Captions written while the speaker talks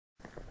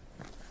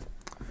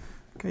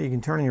Okay, you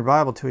can turn in your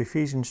Bible to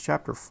Ephesians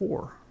chapter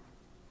 4.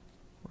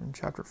 We're in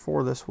chapter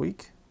 4 this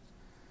week,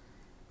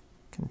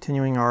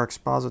 continuing our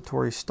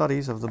expository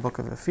studies of the book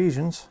of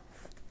Ephesians.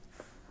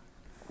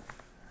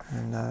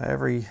 And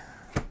every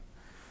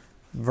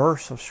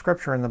verse of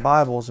Scripture in the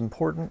Bible is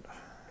important,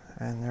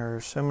 and there are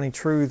so many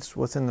truths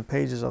within the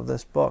pages of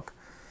this book.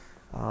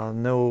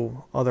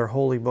 No other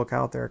holy book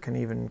out there can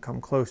even come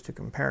close to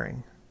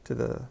comparing to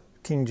the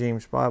King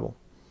James Bible.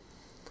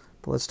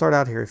 But let's start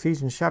out here.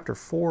 Ephesians chapter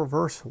 4,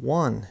 verse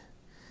 1. It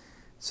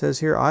says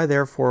here, I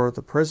therefore,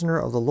 the prisoner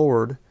of the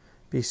Lord,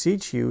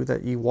 beseech you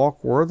that ye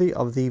walk worthy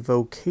of the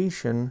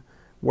vocation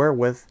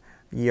wherewith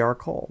ye are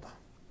called.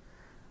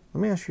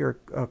 Let me ask you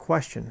a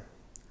question.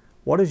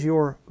 What is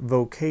your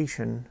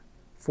vocation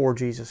for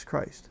Jesus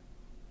Christ?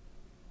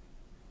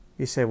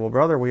 You say, well,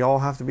 brother, we all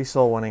have to be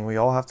soul winning. We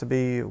all have to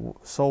be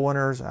soul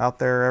winners out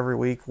there every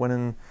week,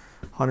 winning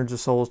hundreds of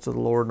souls to the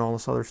Lord and all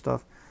this other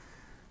stuff.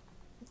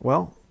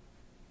 Well,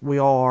 we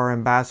all are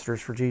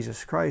ambassadors for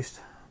Jesus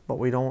Christ, but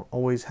we don't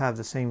always have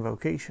the same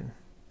vocation.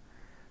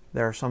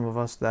 There are some of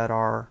us that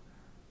are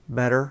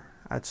better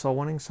at soul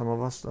winning, some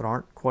of us that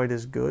aren't quite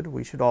as good.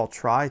 We should all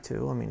try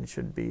to. I mean, it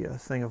should be a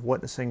thing of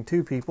witnessing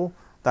to people.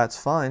 That's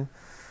fine.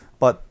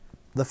 But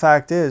the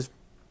fact is,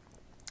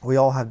 we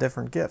all have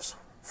different gifts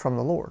from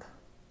the Lord.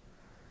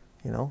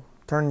 You know,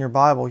 turn in your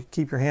Bible,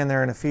 keep your hand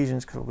there in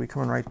Ephesians because we'll be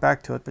coming right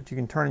back to it, but you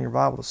can turn in your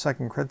Bible to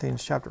 2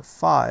 Corinthians chapter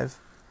 5.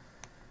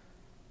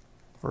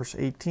 Verse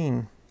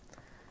 18.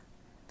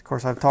 Of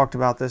course, I've talked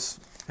about this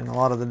in a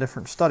lot of the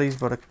different studies,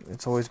 but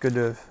it's always good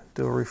to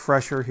do a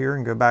refresher here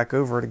and go back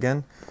over it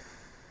again.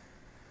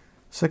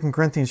 2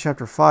 Corinthians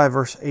chapter 5,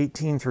 verse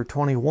 18 through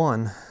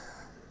 21.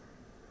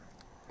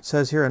 It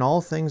says here, and all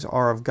things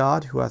are of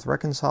God, who hath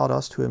reconciled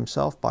us to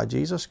himself by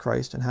Jesus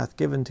Christ, and hath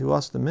given to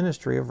us the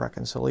ministry of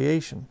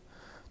reconciliation.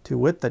 To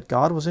wit, that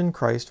God was in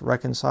Christ,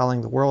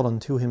 reconciling the world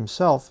unto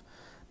himself,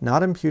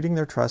 not imputing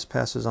their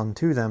trespasses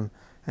unto them,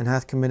 and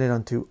hath committed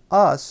unto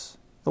us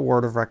the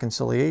word of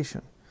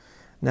reconciliation.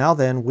 Now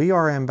then, we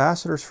are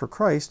ambassadors for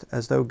Christ,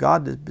 as though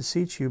God did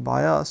beseech you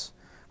by us.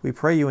 We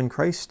pray you in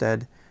Christ's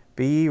stead,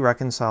 be ye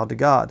reconciled to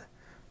God.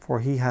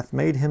 For he hath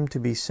made him to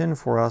be sin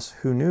for us,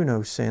 who knew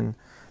no sin,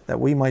 that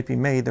we might be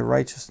made the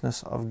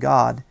righteousness of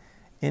God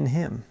in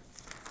him.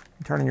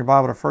 Turn in your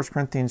Bible to 1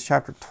 Corinthians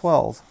chapter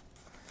 12.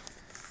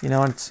 You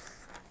know,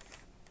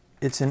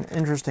 it's an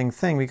interesting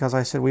thing, because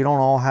I said we don't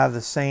all have the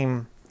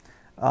same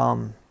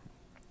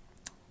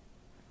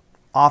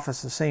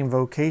office, the same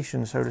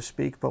vocation, so to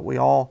speak, but we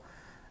all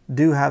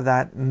do have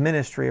that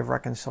ministry of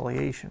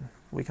reconciliation.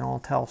 We can all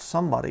tell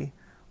somebody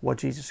what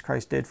Jesus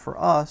Christ did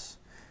for us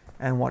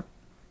and what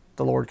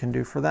the Lord can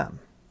do for them.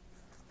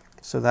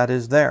 So that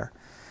is there.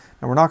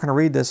 Now, we're not going to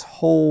read this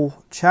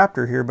whole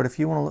chapter here, but if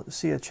you want to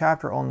see a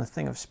chapter on the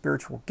thing of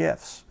spiritual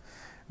gifts,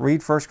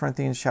 read 1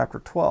 Corinthians chapter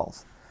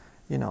 12,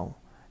 you know,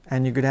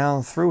 and you go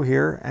down through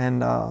here and,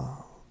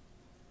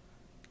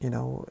 you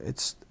know,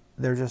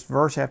 they're just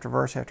verse after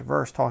verse after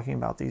verse talking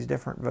about these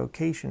different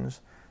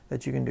vocations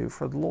that you can do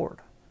for the Lord.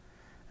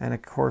 And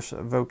of course,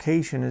 a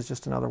vocation is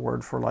just another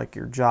word for like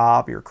your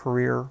job, your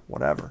career,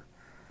 whatever.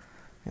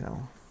 You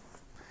know.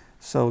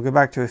 So go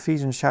back to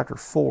Ephesians chapter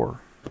 4.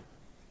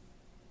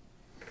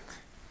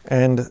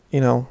 And,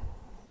 you know,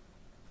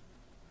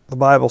 the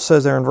Bible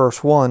says there in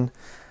verse 1,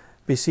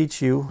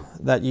 beseech you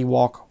that ye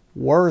walk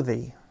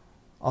worthy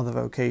of the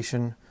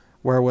vocation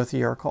wherewith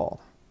ye are called.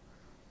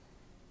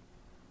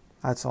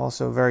 That's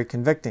also very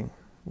convicting.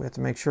 We have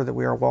to make sure that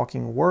we are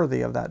walking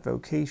worthy of that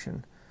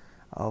vocation,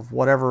 of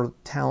whatever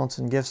talents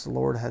and gifts the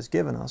Lord has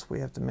given us. We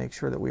have to make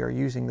sure that we are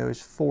using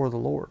those for the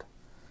Lord.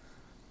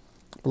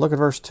 But look at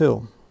verse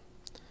 2.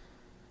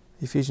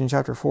 Ephesians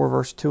chapter 4,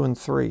 verse 2 and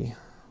 3.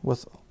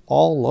 With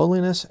all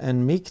lowliness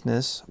and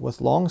meekness,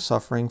 with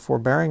long-suffering,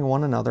 forbearing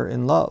one another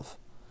in love,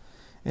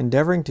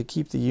 endeavoring to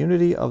keep the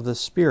unity of the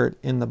Spirit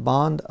in the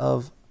bond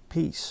of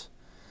peace.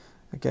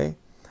 Okay?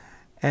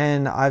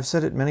 And I've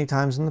said it many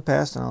times in the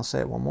past, and I'll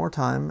say it one more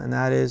time, and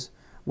that is,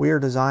 we are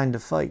designed to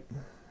fight.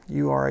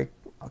 You are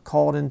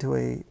called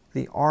into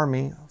the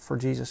army for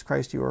Jesus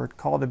Christ. You are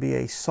called to be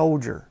a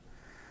soldier.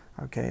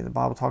 Okay, the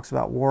Bible talks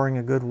about warring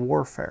a good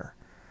warfare.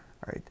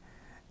 Right?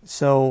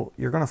 So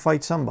you're going to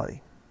fight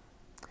somebody.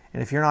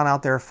 And if you're not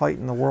out there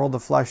fighting the world, the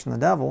flesh, and the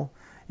devil,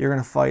 you're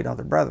going to fight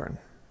other brethren.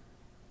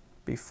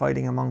 Be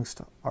fighting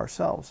amongst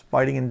ourselves,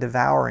 fighting and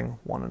devouring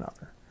one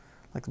another,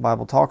 like the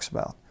Bible talks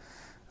about.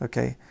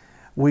 Okay.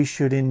 We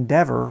should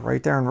endeavor,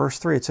 right there in verse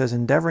 3, it says,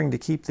 endeavoring to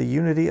keep the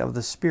unity of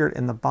the Spirit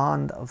in the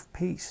bond of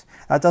peace.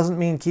 That doesn't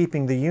mean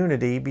keeping the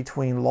unity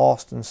between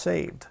lost and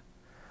saved.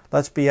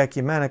 Let's be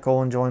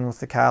ecumenical and join with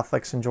the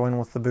Catholics and join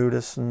with the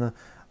Buddhists and the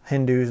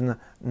Hindus. And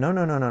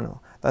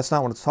No. That's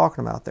not what it's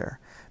talking about there.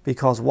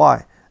 Because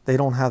why? They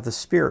don't have the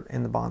Spirit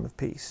in the bond of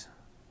peace.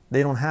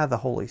 They don't have the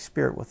Holy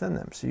Spirit within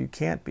them. So you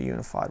can't be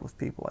unified with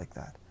people like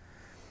that.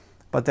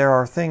 But there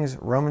are things,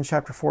 Romans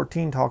chapter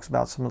 14 talks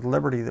about some of the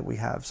liberty that we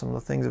have, some of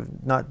the things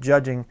of not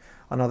judging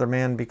another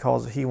man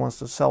because he wants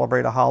to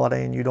celebrate a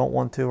holiday and you don't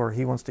want to, or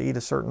he wants to eat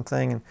a certain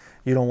thing and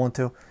you don't want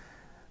to.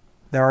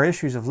 there are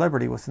issues of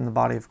liberty within the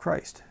body of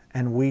Christ,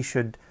 and we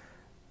should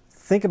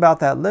think about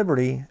that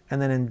liberty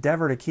and then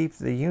endeavor to keep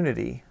the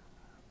unity,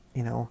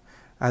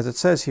 as it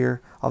says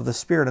here, of the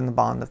Spirit and the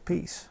bond of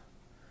peace.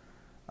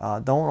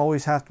 Don't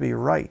always have to be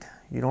right.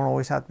 You don't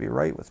always have to be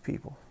right with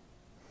people.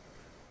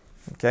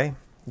 Okay?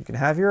 You can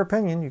have your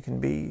opinion. You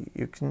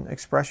can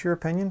express your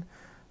opinion.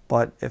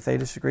 But if they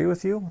disagree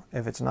with you,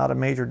 if it's not a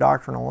major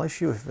doctrinal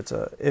issue, if it's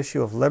an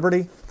issue of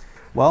liberty,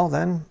 well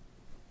then,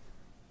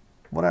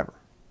 whatever.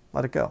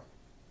 Let it go.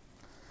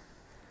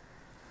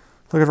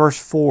 Look at verse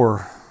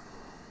 4.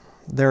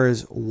 There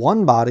is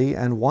one body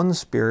and one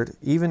Spirit,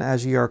 even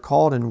as ye are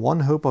called in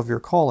one hope of your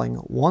calling,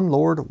 one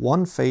Lord,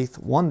 one faith,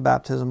 one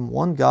baptism,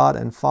 one God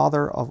and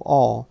Father of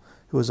all,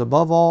 who is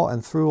above all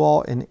and through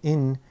all and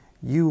in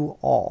you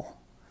all.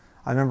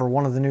 I remember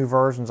one of the new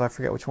versions, I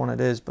forget which one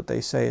it is, but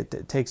they say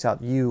it takes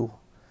out you.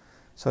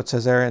 So it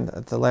says there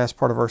at the last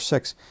part of verse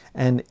 6,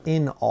 and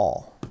in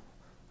all,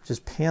 which is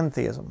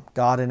pantheism,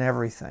 God in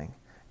everything.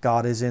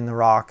 God is in the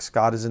rocks,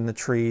 God is in the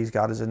trees,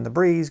 God is in the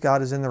breeze,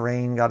 God is in the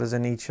rain, God is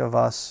in each of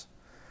us.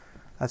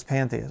 That's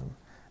pantheism.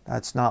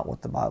 That's not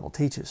what the Bible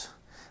teaches.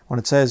 When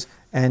it says,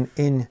 and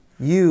in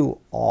you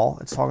all,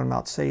 it's talking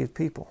about saved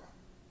people.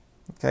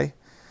 Okay?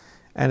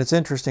 And it's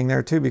interesting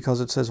there too,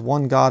 because it says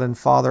one God and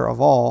Father of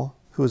all,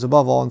 who is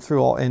above all and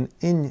through all, and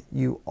in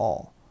you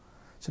all.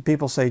 So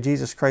people say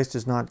Jesus Christ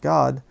is not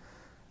God.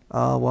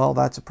 Well,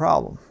 that's a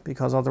problem,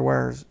 because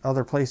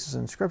other places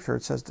in Scripture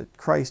it says that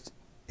Christ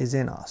is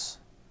in us.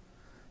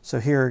 So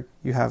here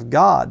you have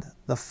God,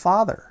 the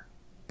Father,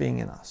 being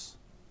in us.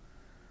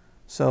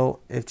 So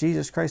if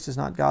Jesus Christ is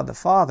not God the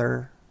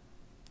Father,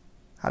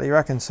 how do you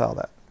reconcile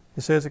that?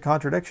 You say it's a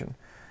contradiction.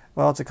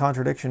 Well, it's a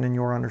contradiction in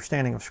your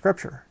understanding of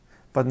Scripture,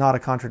 but not a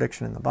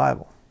contradiction in the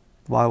Bible.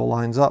 The Bible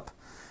lines up.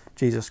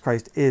 Jesus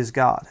Christ is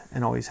God,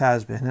 and always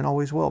has been, and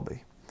always will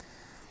be.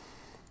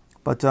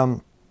 But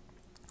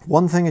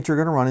one thing that you're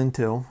going to run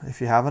into,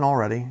 if you haven't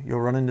already, you'll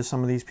run into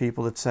some of these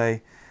people that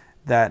say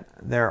that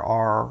there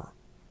are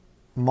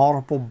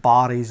multiple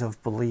bodies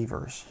of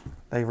believers.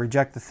 They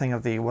reject the thing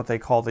of what they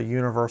call the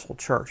universal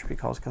church,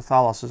 because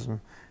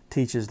Catholicism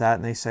teaches that,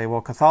 and they say,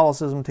 well,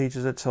 Catholicism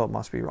teaches it, so it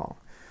must be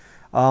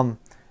wrong.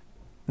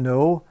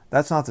 No,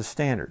 that's not the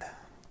standard.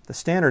 The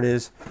standard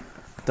is,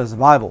 does the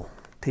Bible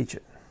teach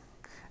it?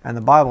 And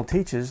the Bible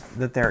teaches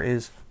that there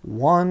is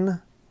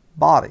one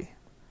body.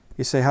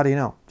 You say, how do you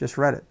know? Just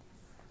read it.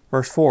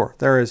 Verse 4,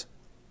 there is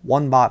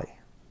one body.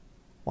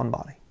 One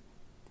body.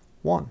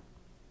 One.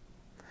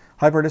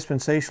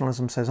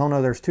 Hyperdispensationalism says, oh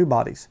no, there's two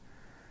bodies.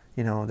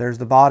 There's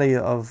the body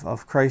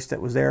of Christ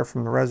that was there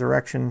from the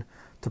resurrection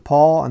to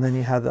Paul, and then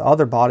you have the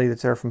other body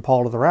that's there from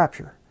Paul to the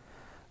rapture.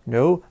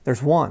 No,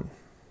 there's one.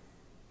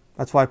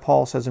 That's why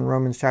Paul says in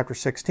Romans chapter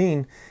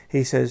 16,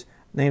 he says,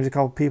 names a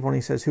couple people, and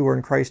he says, who were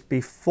in Christ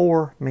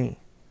before me.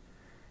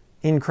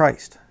 In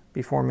Christ,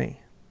 before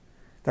me.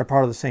 They're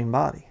part of the same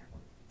body.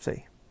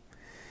 See.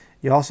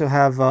 You also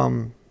have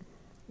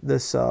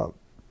this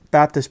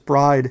Baptist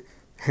bride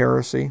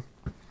heresy,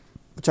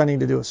 which I need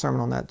to do a sermon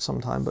on that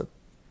sometime, but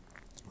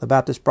the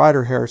Baptist bride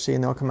heresy,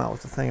 and they'll come out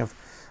with the thing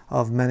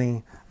of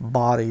many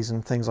bodies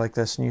and things like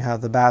this, and you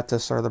have the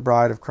Baptists are the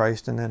bride of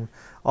Christ, and then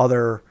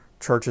other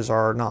churches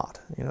are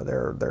not.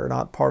 They're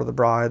not part of the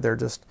bride, they're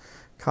just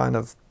kind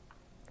of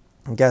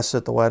guests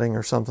at the wedding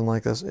or something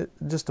like this.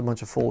 Just a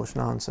bunch of foolish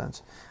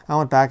nonsense. I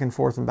went back and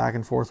forth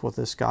with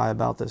this guy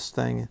about this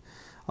thing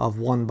of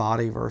one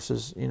body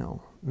versus,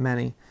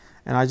 many.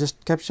 And I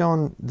just kept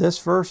showing this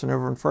verse, and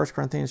over in 1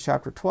 Corinthians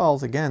chapter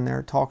 12, again, there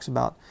it talks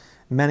about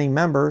many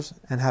members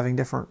and having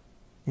different,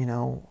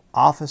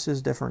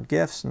 offices, different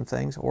gifts and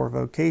things, or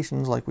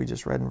vocations, like we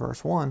just read in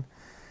verse 1.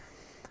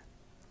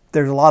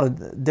 There's a lot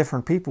of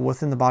different people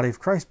within the body of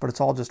Christ, but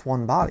it's all just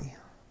one body.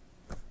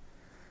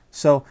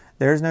 So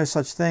there's no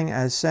such thing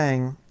as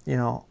saying,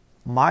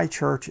 my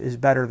church is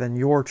better than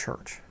your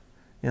church.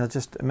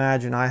 Just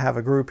imagine I have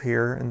a group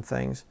here and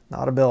things,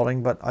 not a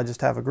building, but I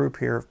just have a group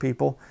here of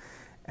people,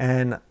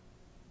 and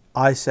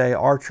I say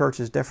our church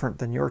is different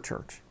than your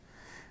church.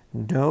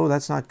 No,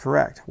 that's not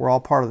correct. We're all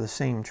part of the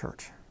same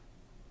church.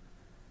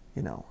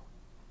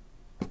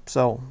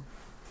 So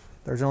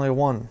there's only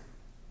one.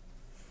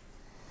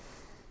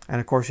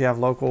 And of course you have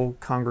local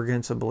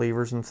congregants of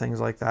believers and things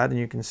like that, and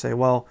you can say,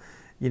 well,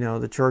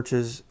 the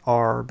churches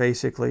are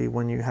basically,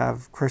 when you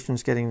have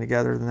Christians getting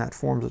together, then that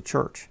forms a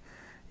church,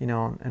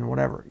 and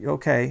whatever.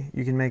 Okay,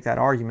 you can make that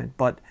argument,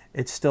 but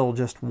it's still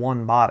just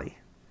one body.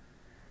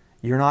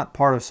 You're not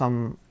part of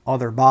some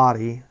other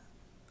body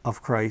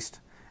of Christ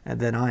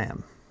than I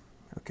am.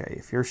 Okay,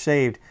 if you're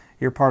saved,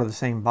 you're part of the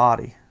same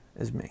body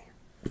as me.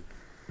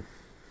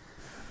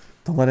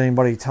 Don't let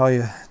anybody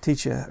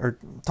teach you, or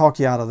talk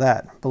you out of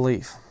that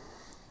belief.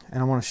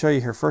 And I want to show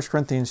you here, 1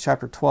 Corinthians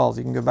chapter 12.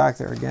 You can go back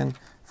there again.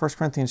 1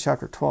 Corinthians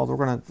chapter 12. We're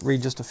going to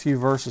read just a few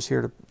verses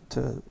here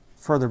to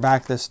further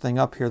back this thing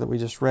up here that we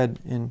just read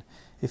in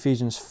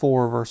Ephesians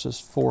 4,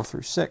 verses 4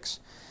 through 6.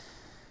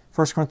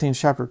 1 Corinthians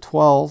chapter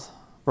 12,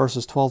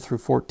 verses 12 through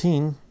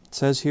 14. It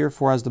says here,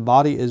 for as the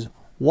body is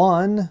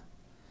one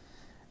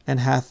and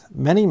hath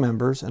many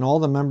members, and all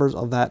the members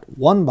of that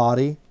one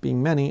body,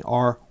 being many,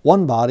 are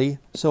one body,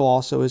 so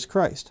also is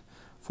Christ.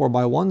 For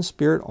by one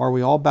Spirit are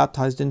we all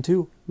baptized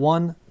into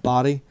one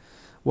body,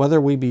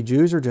 whether we be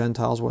Jews or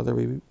Gentiles, whether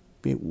we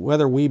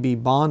be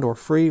bond or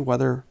free,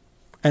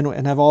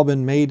 and have all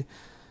been made,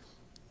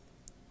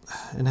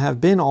 and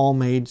have been all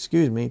made,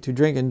 to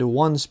drink into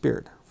one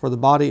Spirit. For the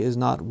body is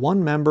not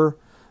one member,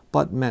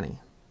 but many.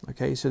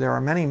 Okay, so there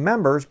are many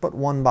members, but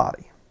one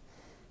body.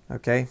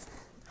 Okay,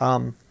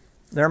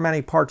 there are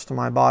many parts to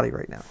my body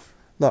right now.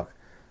 Look,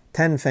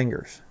 10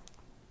 fingers.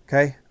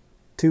 Okay,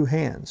 2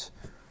 hands,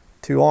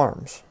 2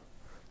 arms,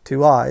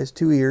 2 eyes,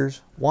 2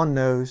 ears, 1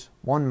 nose,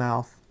 1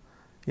 mouth.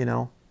 You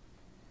know,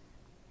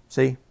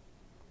 see,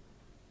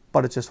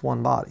 but it's just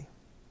one body.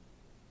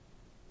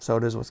 So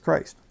it is with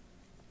Christ.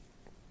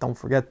 Don't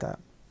forget that.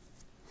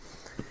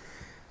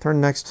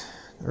 Turn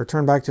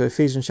back to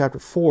Ephesians chapter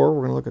 4. We're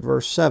going to look at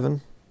verse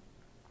 7.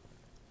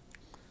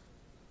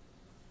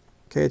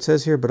 Okay, it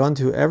says here, but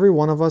unto every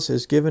one of us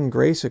is given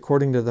grace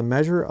according to the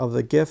measure of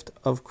the gift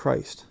of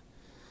Christ.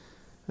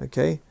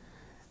 Okay,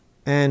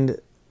 and,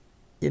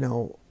 you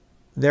know,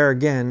 there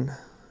again,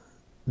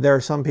 there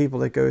are some people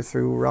that go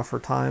through rougher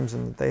times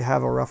and they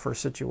have a rougher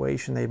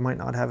situation. They might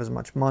not have as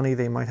much money.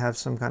 They might have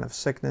some kind of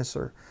sickness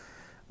or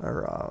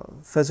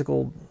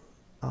physical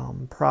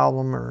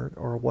problem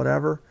or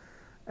whatever.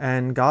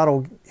 And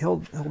God he'll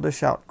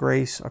dish out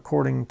grace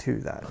according to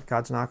that.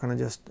 God's not going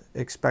to just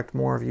expect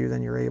more of you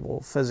than you're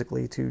able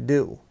physically to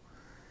do.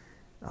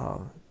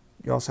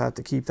 You also have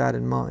to keep that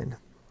in mind.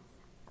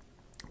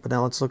 But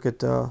now let's look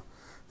at 1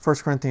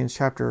 Corinthians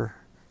chapter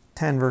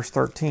 10, verse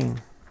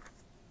 13.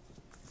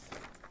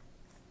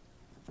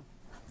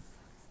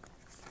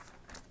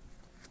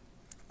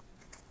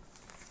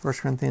 1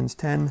 Corinthians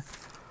 10,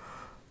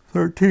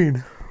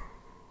 13.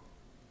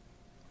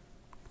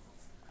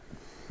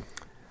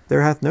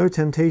 There hath no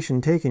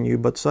temptation taken you,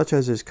 but such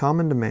as is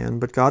common to man.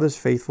 But God is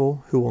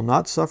faithful, who will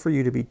not suffer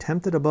you to be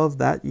tempted above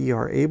that ye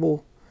are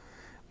able,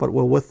 but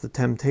will with the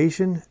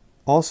temptation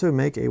also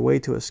make a way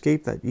to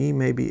escape, that ye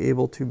may be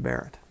able to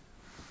bear it.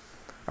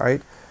 All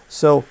right,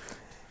 so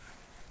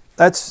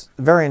that's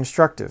very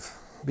instructive,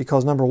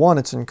 because number one,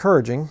 it's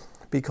encouraging,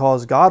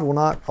 because God will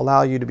not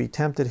allow you to be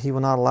tempted. He will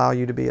not allow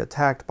you to be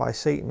attacked by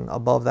Satan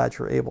above that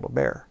you're able to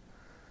bear.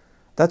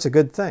 That's a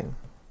good thing,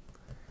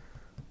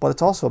 but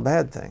it's also a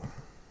bad thing.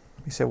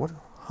 You say, what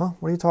are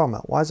you talking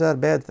about? Why is that a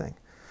bad thing?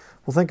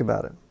 Well, think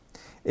about it.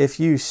 If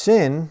you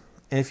sin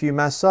and if you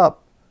mess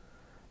up,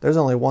 there's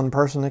only one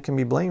person that can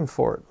be blamed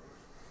for it.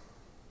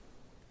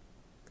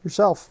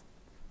 Yourself.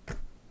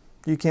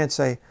 You can't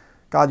say,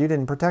 God, you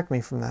didn't protect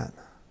me from that.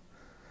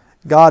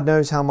 God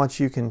knows how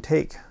much you can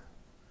take.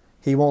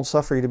 He won't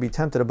suffer you to be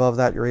tempted above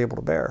that you're able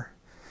to bear.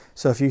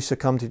 So if you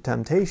succumb to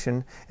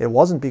temptation, it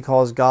wasn't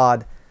because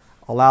God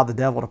allowed the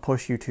devil to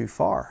push you too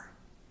far.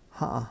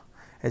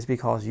 It's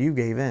because you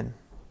gave in.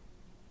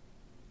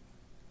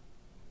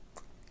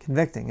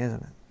 Convicting,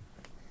 isn't it?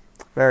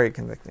 Very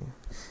convicting.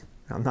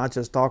 I'm not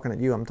just talking at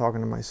you, I'm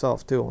talking to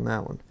myself too on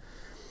that one.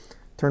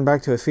 Turn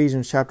back to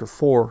Ephesians chapter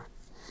 4.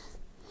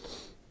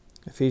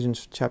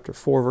 Ephesians chapter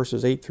 4,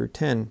 verses 8 through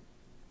 10.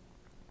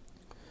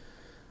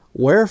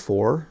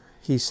 Wherefore,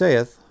 he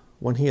saith,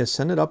 when he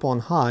ascended up on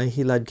high,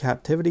 he led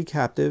captivity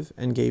captive,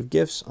 and gave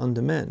gifts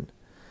unto men.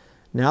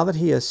 Now that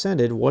he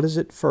ascended, what is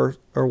it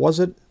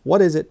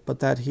but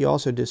that he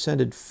also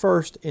descended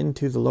first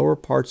into the lower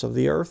parts of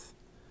the earth?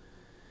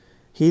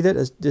 He that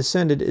is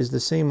descended is the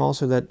same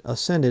also that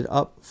ascended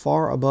up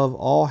far above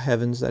all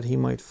heavens, that he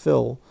might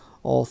fill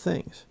all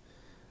things.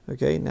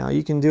 Okay, now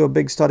you can do a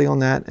big study on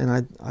that,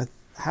 and I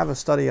have a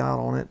study out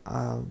on it.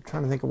 I'm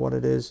trying to think of what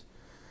it is.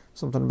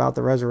 Something about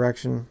the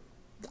resurrection.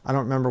 I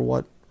don't remember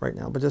what right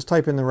now, but just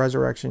type in the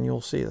resurrection.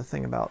 You'll see the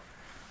thing about,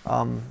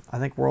 I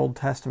think we're Old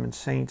Testament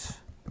saints.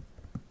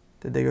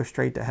 Did they go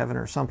straight to heaven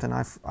or something?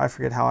 I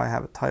forget how I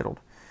have it titled,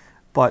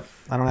 but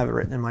I don't have it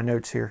written in my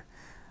notes here.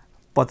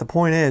 But the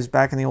point is,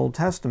 back in the Old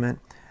Testament,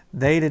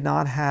 they did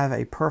not have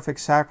a perfect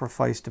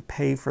sacrifice to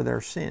pay for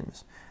their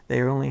sins.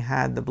 They only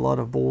had the blood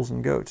of bulls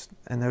and goats,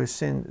 and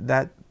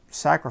that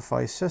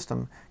sacrifice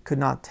system could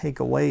not take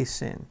away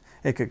sin.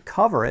 It could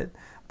cover it,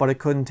 but it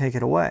couldn't take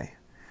it away.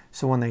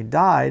 So when they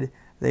died,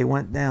 they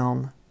went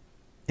down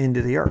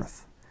into the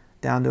earth,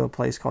 down to a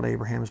place called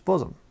Abraham's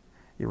bosom.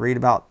 You read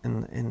about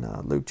in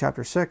Luke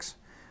chapter 6,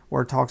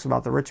 where it talks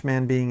about the rich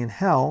man being in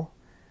hell,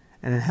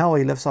 and in hell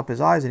he lifts up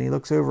his eyes and he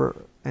looks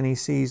over and he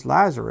sees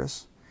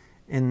Lazarus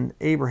in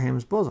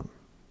Abraham's bosom.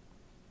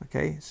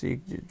 Okay, so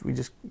we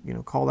just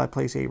call that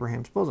place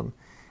Abraham's bosom,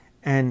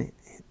 and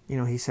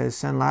he says,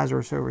 send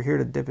Lazarus over here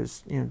to dip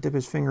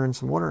his finger in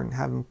some water and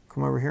have him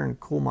come over here and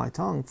cool my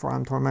tongue, for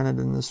I'm tormented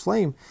in this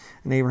flame.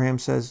 And Abraham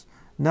says,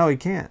 no, he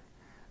can't.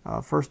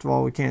 First of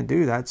all, we can't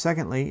do that.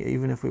 Secondly,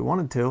 even if we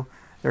wanted to,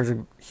 there's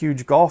a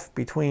huge gulf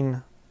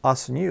between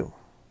us and you.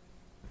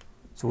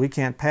 So we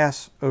can't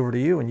pass over to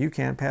you, and you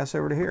can't pass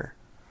over to here.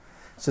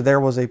 So there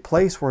was a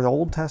place where the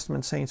Old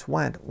Testament saints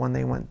went when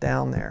they went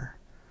down there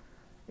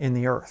in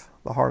the earth,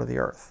 the heart of the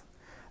earth.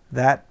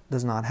 That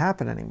does not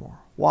happen anymore.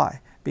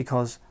 Why?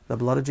 Because the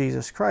blood of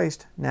Jesus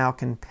Christ now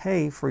can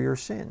pay for your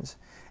sins.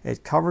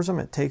 It covers them,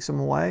 it takes them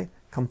away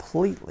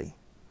completely.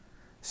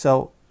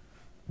 So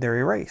they're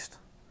erased.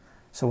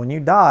 So when you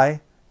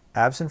die,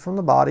 absent from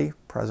the body,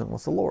 present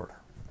with the Lord.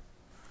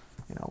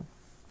 You know,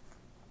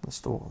 that's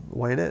the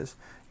way it is.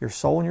 Your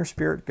soul and your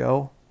spirit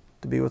go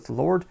to be with the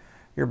Lord.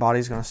 Your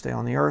body's going to stay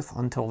on the earth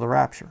until the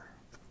rapture.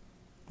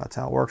 That's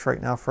how it works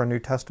right now for a New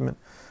Testament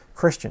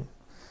Christian.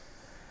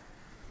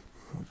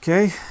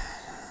 Okay.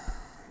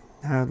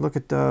 Look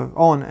at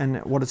and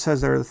what it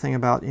says there, the thing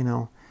about,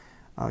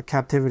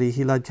 captivity.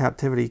 He led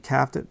captivity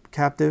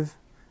captive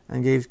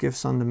and gave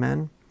gifts unto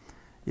men.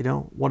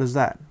 What is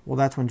that? Well,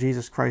 that's when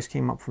Jesus Christ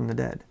came up from the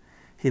dead.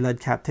 He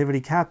led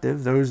captivity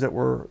captive, those that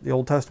were the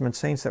Old Testament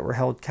saints that were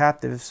held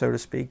captive, so to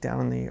speak, down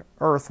in the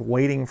earth,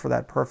 waiting for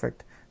that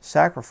perfect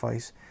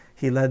sacrifice.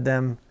 He led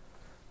them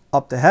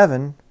up to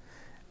heaven,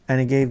 and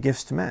he gave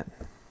gifts to men.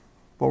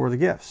 What were the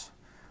gifts?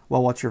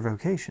 Well, what's your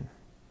vocation?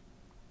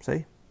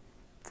 See?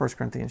 1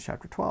 Corinthians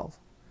chapter 12.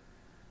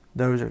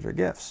 Those are the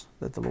gifts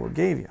that the Lord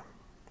gave you.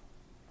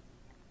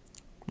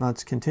 Now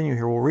let's continue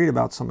here. We'll read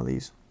about some of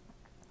these.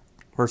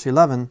 Verse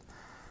 11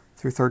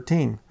 through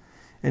 13.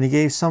 And he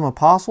gave some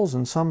apostles,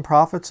 and some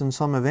prophets, and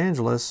some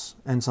evangelists,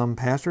 and some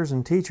pastors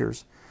and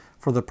teachers,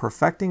 for the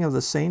perfecting of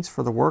the saints,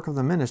 for the work of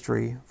the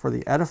ministry, for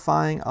the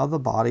edifying of the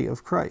body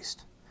of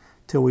Christ,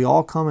 till we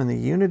all come in the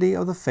unity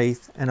of the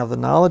faith and of the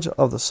knowledge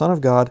of the Son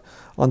of God,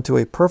 unto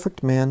a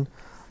perfect man,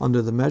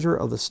 under the measure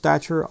of the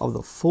stature of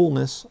the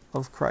fullness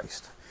of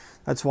Christ.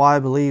 That's why I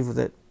believe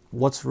that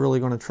what's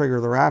really going to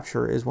trigger the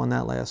rapture is when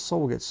that last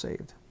soul gets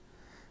saved.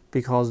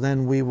 Because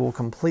then we will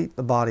complete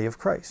the body of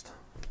Christ.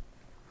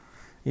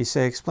 You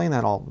say, explain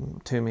that all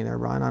to me there,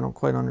 Brian. I don't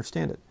quite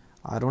understand it.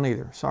 I don't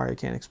either. Sorry, I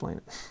can't explain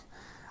it.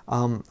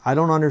 I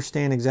don't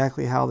understand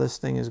exactly how this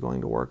thing is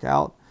going to work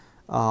out.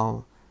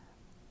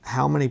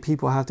 How many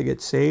people have to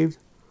get saved?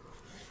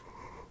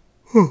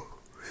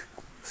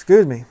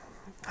 Excuse me.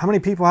 How many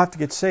people have to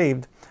get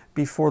saved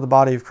before the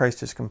body of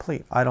Christ is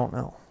complete? I don't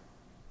know.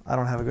 I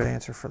don't have a good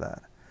answer for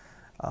that.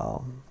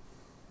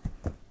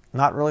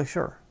 Not really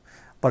sure.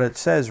 But it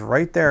says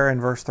right there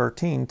in verse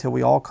 13, till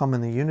we all come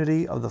in the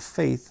unity of the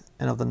faith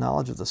and of the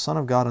knowledge of the Son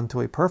of God, unto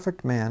a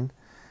perfect man,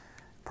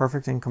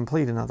 perfect and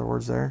complete, in other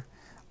words there,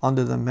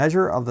 under the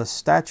measure of the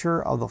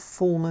stature of the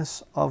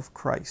fullness of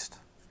Christ.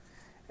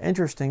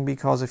 Interesting,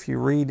 because if you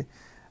read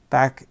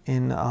back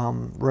in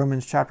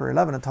Romans chapter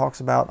 11, it talks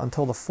about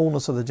until the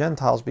fullness of the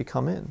Gentiles be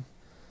come in.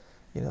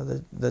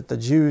 That the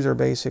Jews are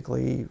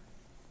basically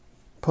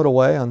put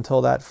away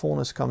until that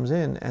fullness comes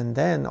in, and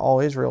then all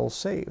Israel is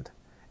saved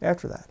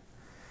after that.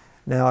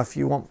 Now, if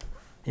you want,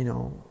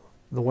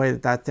 the way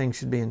that thing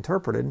should be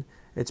interpreted,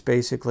 it's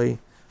basically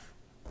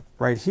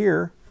right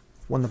here,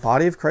 when the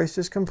body of Christ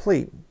is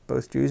complete,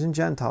 both Jews and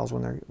Gentiles,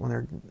 when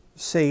they're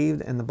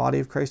saved and the body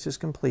of Christ is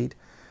complete,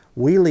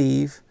 we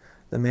leave,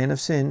 the man of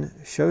sin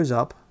shows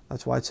up.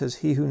 That's why it says,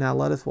 he who now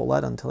letteth will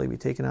let until he be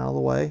taken out of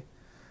the way,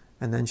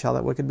 and then shall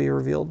that wicked be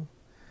revealed.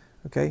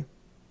 Okay?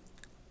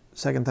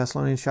 2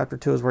 Thessalonians chapter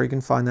 2 is where you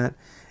can find that.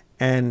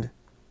 And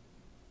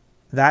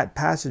that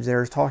passage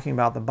there is talking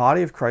about the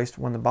body of Christ.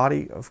 When the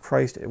body of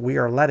Christ we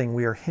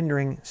are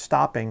hindering,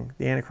 stopping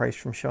the Antichrist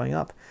from showing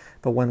up.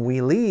 But when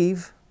we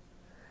leave,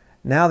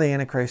 now the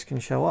Antichrist can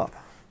show up.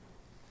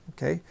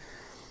 Okay?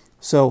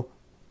 So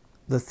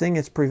the thing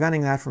that's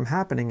preventing that from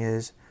happening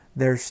is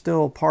there's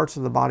still parts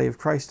of the body of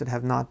Christ that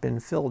have not been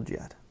filled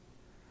yet.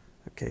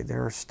 Okay,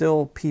 there are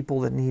still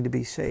people that need to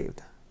be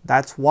saved.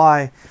 That's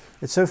why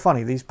it's so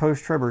funny. These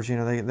post-tribbers,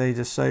 they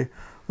just say,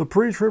 the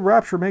pre-trib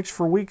rapture makes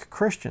for weak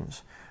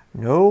Christians.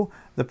 No,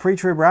 the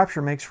pre-trib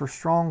rapture makes for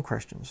strong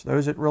Christians,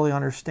 those that really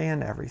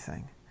understand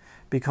everything.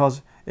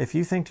 Because if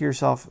you think to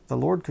yourself, the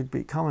Lord could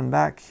be coming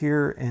back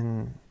here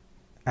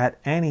at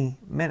any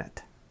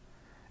minute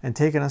and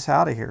taking us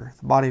out of here,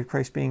 the body of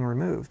Christ being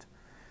removed,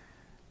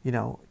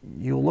 you'll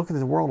look at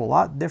the world a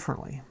lot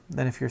differently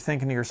than if you're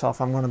thinking to yourself,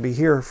 I'm going to be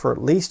here for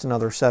at least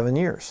another 7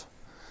 years,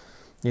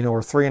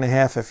 or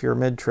 3.5 if you're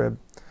mid-trib.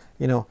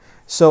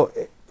 So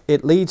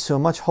it leads to a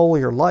much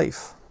holier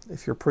life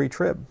if you're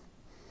pre-trib.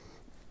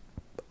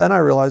 And I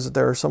realize that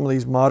there are some of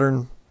these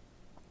modern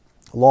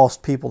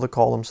lost people that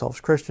call themselves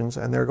Christians,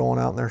 and they're going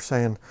out and they're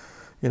saying,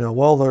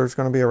 well, there's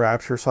going to be a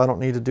rapture, so I don't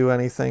need to do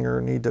anything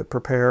or need to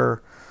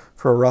prepare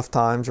for rough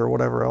times or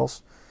whatever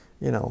else.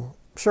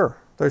 Sure,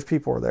 those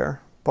people are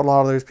there, but a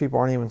lot of those people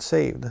aren't even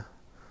saved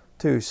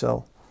too.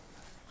 So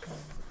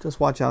just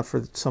watch out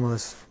for some of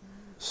this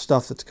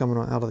stuff that's coming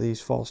out of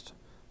these false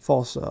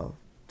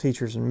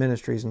teachers and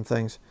ministries and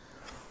things.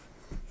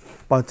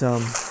 But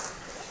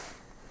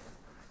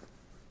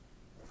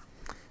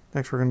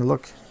next we're going to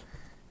look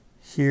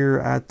here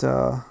at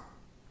 1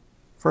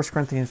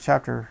 Corinthians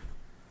chapter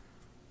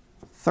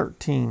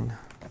 13.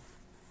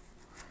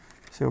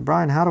 So,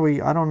 Brian, I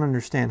don't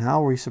understand.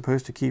 How are we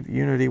supposed to keep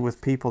unity with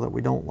people that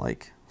we don't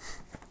like?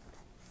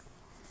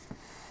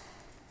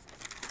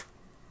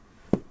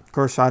 Of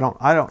course, I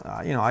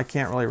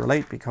can't really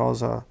relate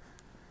because,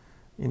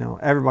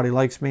 everybody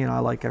likes me and I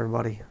like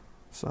everybody.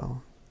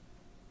 So,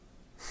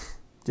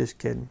 just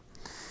kidding.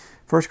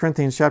 1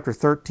 Corinthians chapter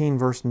 13,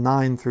 verse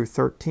 9 through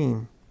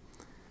 13.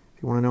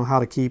 If you want to know how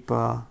to keep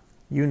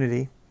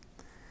unity.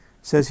 It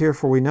says here,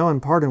 "For we know in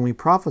part and we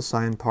prophesy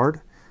in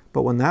part,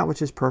 but when that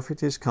which is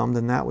perfect is come,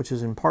 then that which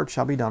is in part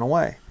shall be done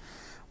away.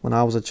 When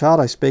I was a child,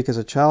 I spake as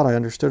a child, I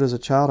understood as a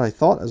child, I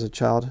thought as a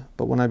child,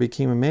 but when I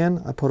became a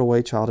man, I put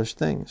away childish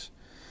things.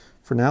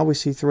 For now we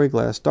see through a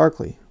glass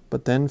darkly,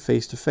 but then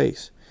face to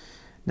face.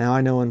 Now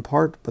I know in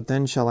part, but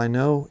then shall I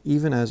know,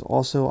 even as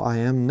also I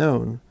am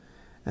known.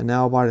 And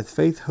now abideth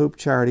faith, hope,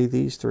 charity,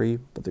 these three,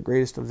 but the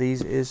greatest of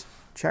these is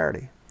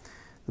charity."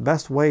 The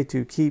best way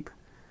to keep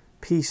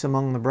peace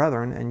among the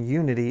brethren and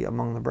unity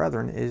among the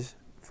brethren is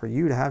for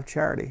you to have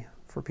charity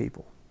for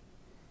people.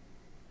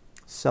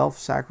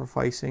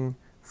 Self-sacrificing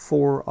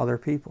for other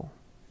people.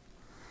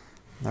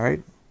 All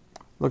right?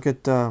 Look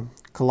at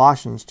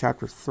Colossians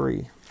chapter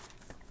 3.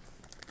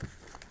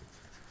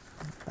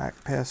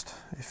 Back past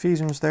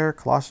Ephesians there.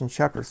 Colossians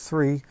chapter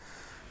 3,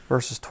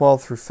 verses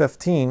 12 through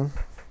 15.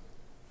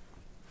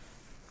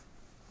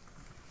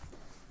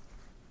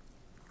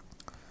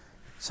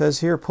 It says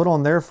here, "Put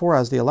on therefore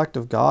as the elect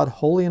of God,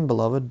 holy and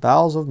beloved,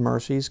 bowels of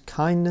mercies,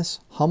 kindness,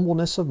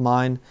 humbleness of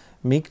mind,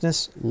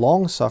 meekness,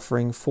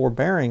 long-suffering,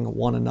 forbearing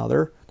one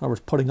another," in other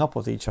words, putting up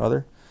with each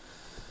other,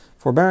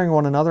 "forbearing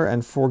one another,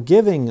 and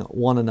forgiving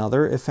one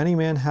another, if any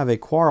man have a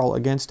quarrel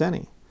against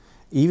any.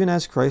 Even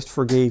as Christ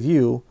forgave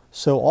you,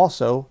 so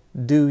also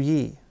do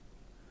ye." You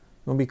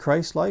want to be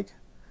Christ-like?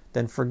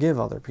 Then forgive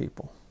other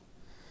people.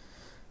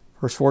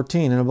 Verse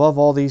 14, "And above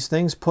all these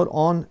things put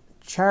on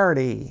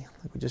charity,"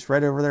 like we just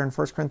read over there in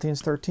 1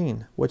 Corinthians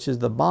 13, "which is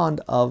the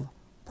bond of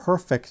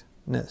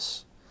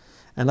perfectness.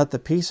 And let the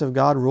peace of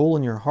God rule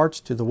in your hearts,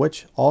 to the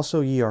which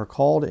also ye are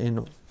called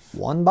in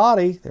one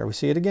body," there we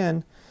see it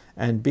again,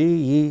 "and be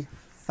ye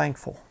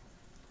thankful."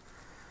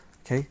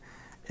 Okay?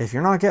 If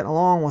you're not getting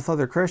along with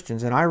other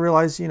Christians, and I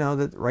realize,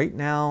 that right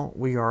now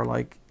we are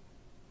like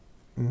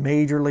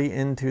majorly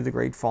into the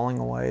great falling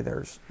away.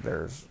 There's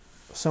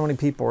so many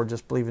people are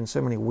just believing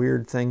so many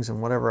weird things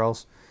and whatever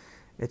else.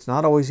 It's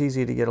not always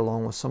easy to get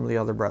along with some of the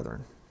other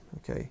brethren,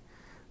 okay?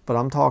 But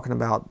I'm talking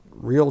about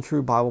real,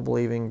 true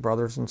Bible-believing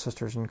brothers and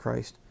sisters in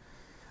Christ.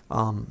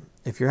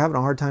 If you're having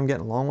a hard time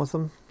getting along with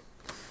them,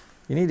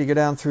 you need to go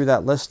down through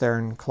that list there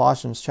in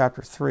Colossians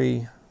chapter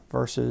 3,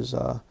 verses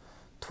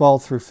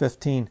 12 through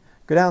 15.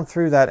 Go down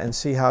through that and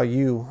see how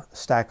you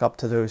stack up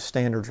to those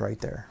standards right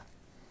there.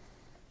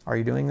 Are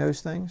you doing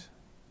those things?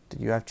 Do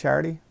you have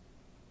charity?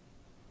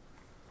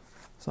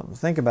 Something to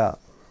think about.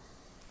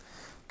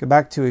 Go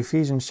back to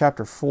Ephesians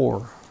chapter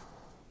 4.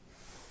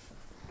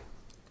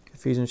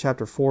 Ephesians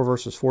chapter 4,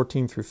 verses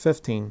 14 through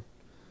 15.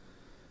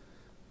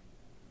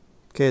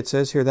 Okay, it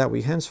says here, "That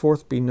we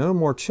henceforth be no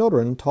more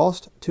children,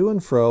 tossed to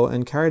and fro,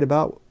 and carried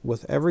about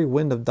with every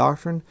wind of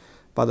doctrine,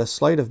 by the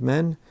sleight of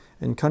men,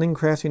 and cunning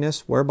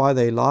craftiness, whereby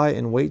they lie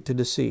in wait to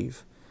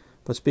deceive.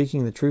 But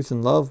speaking the truth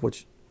in love,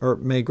 which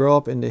may grow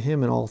up into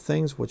him in all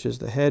things, which is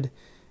the head,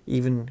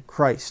 even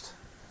Christ."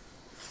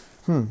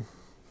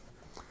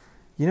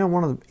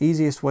 One of the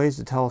easiest ways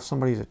to tell if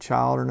somebody's a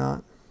child or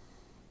not?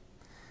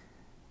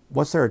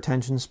 What's their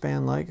attention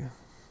span like?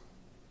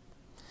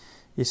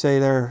 You say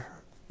there,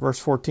 verse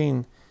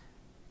 14,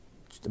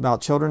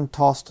 about children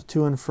tossed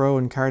to and fro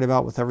and carried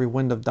about with every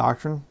wind of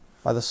doctrine,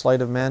 by the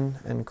sleight of men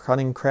and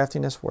cunning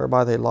craftiness,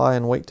 whereby they lie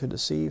in wait to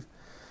deceive.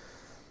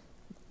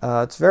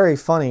 It's very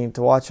funny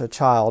to watch a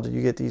child.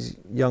 You get these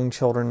young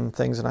children and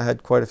things, and I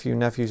had quite a few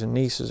nephews and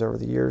nieces over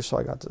the years, so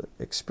I got to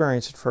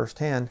experience it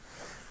firsthand.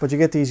 But you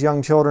get these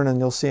young children, and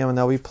you'll see them, and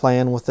they'll be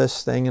playing with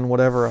this thing and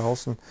whatever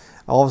else, and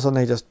all of a sudden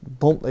they just,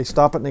 boom, they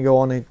stop it and they go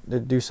on, they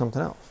do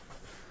something else.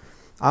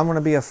 I'm going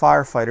to be a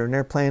firefighter, and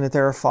they're playing that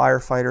they're a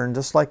firefighter, and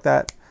just like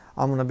that,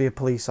 I'm going to be a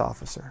police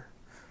officer.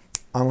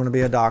 I'm going to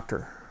be a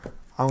doctor.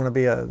 I'm going to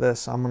be a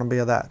this. I'm going to be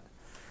a that.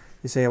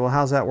 You say, well,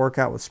 how's that work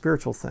out with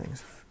spiritual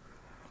things?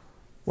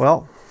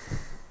 Well,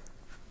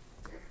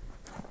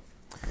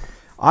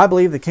 I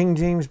believe the King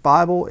James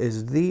Bible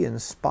is the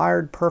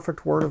inspired,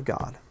 perfect Word of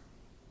God.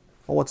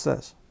 Well, what's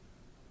this?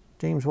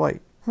 James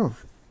White.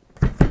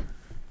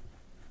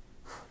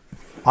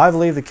 I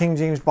believe the King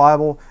James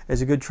Bible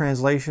is a good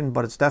translation,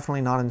 but it's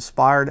definitely not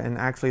inspired, and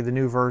actually the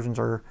new versions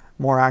are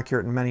more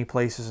accurate in many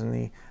places, and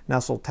the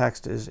nestled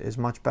text is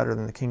much better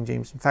than the King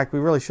James. In fact, we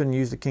really shouldn't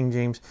use the King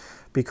James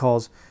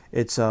because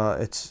it's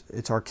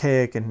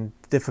archaic and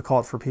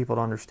difficult for people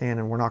to understand,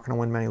 and we're not going to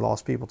win many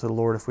lost people to the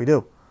Lord if we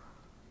do.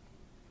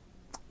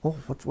 Oh,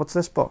 what's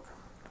this book?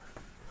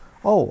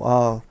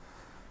 Oh,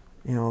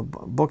 a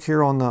book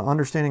here on the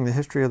understanding the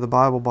history of the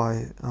Bible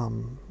by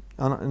an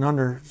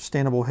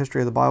understandable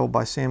history of the Bible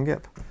by Sam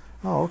Gipp.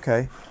 Oh,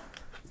 okay.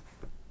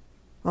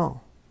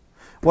 Oh,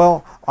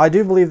 well, I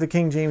do believe the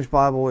King James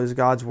Bible is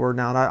God's Word.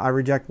 Now, I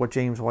reject what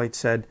James White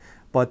said,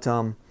 but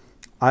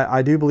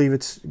I do believe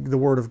it's the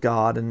Word of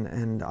God,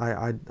 and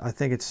I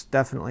think it's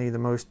definitely the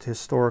most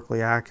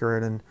historically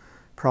accurate and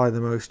probably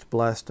the most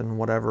blessed and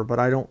whatever, but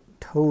I don't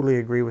totally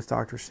agree with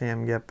Dr.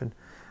 Sam Gipp, and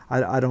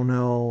I don't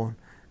know,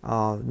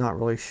 not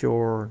really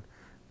sure.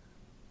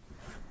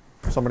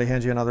 Somebody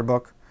hands you another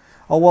book.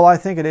 Oh, well, I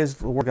think it is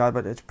the Word of God,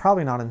 but it's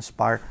probably not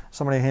inspired.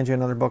 Somebody hands you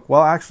another book.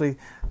 Well, actually,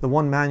 the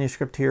one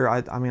manuscript here,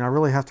 I mean, I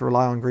really have to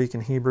rely on Greek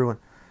and Hebrew. And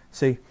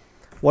see,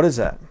 what is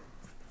that?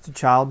 It's a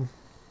child.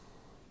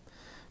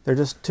 They're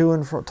just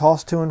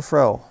tossed to and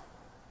fro.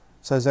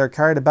 It says they're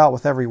carried about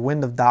with every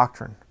wind of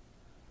doctrine.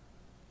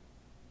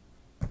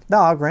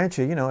 Now, I'll grant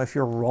you, if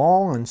you're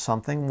wrong on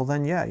something, well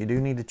then, yeah, you do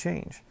need to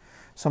change.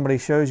 Somebody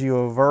shows you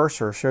a verse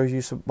or shows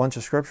you a bunch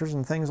of scriptures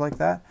and things like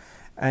that,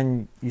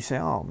 and you say,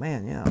 oh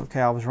man, yeah,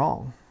 okay, I was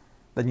wrong.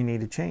 Then you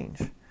need to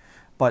change.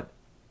 But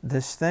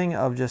this thing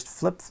of just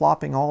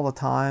flip-flopping all the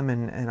time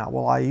and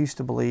well, I used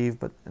to believe,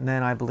 but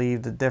then I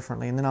believed it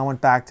differently, and then I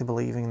went back to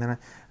believing, and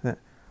then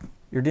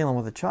you're dealing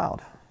with a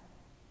child.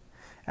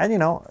 And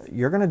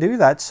you're going to do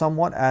that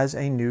somewhat as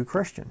a new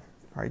Christian.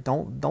 Right?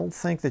 Don't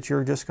think that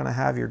you're just going to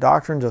have your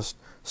doctrine just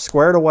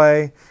squared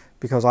away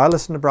because I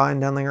listen to Brian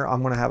Denlinger.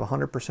 I'm going to have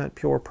 100%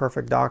 pure,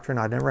 perfect doctrine.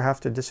 I never have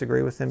to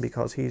disagree with him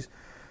because he's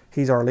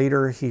our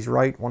leader. He's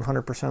right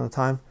 100% of the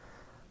time.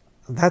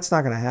 That's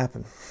not going to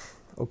happen.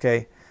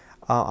 Okay,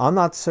 I'm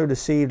not so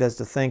deceived as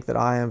to think that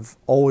I have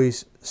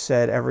always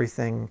said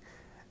everything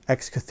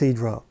ex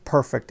cathedra,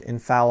 perfect,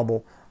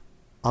 infallible.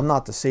 I'm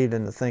not deceived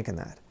into thinking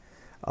that.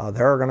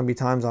 There are going to be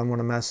times I'm going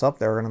to mess up.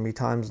 There are going to be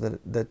times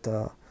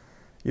that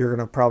you're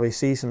going to probably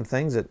see some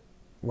things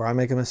where I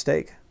make a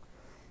mistake.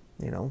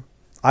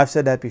 I've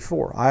said that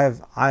before.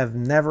 I have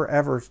never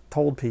ever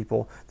told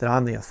people that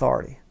I'm the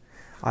authority.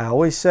 I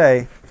always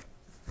say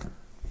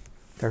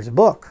there's a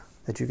book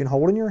that you can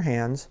hold in your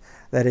hands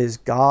that is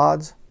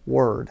God's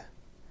Word.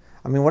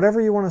 I mean, whatever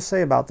you want to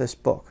say about this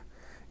book,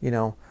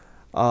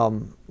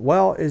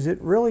 well, is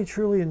it really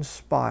truly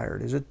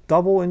inspired? Is it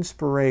double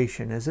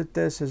inspiration? Is it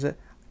this? Is it?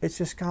 It's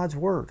just God's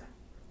Word.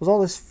 There's all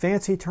this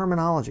fancy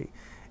terminology.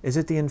 Is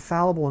it the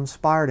infallible,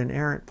 inspired,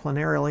 inerrant,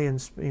 plenarily,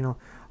 and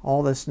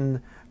all this and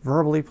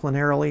verbally,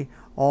 plenarily,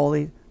 all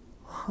the,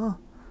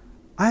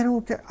 I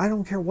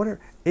don't care what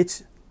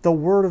it's the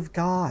Word of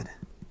God.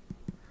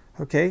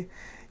 Okay,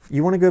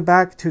 you want to go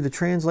back to the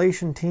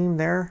translation team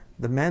there,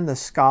 the men, the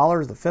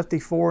scholars, the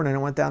 54, and then it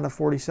went down to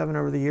 47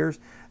 over the years.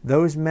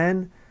 Those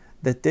men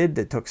that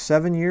took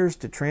 7 years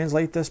to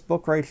translate this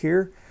book right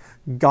here.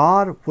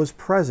 God was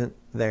present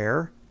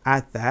there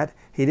at that.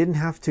 He didn't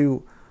have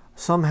to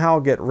somehow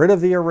get rid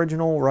of the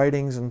original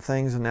writings and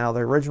things, and now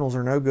the originals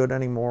are no good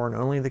anymore and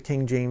only the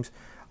King James.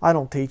 I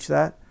don't teach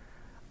that.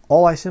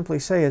 All I simply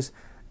say is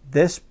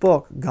this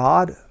book,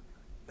 God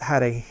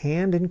had a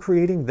hand in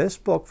creating this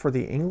book for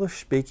the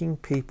English-speaking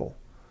people.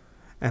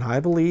 And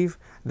I believe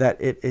that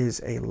it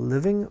is a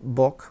living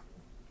book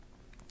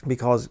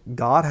because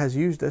God has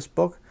used this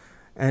book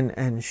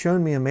and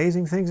shown me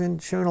amazing things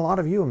and shown a lot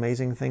of you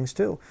amazing things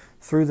too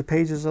through the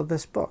pages of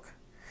this book.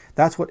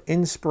 That's what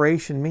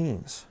inspiration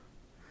means.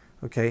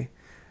 Okay?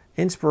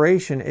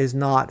 Inspiration is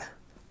not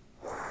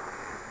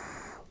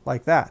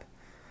like that.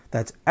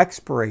 That's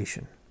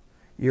expiration.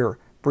 You're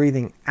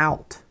breathing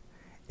out.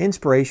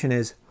 Inspiration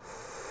is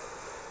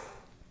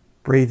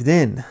breathed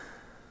in.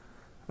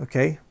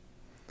 Okay?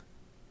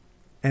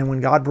 And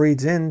when God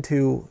breathes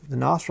into the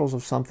nostrils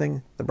of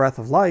something, the breath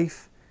of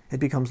life, it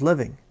becomes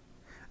living.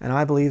 And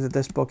I believe that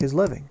this book is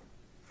living.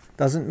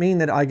 Doesn't mean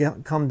that I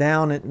come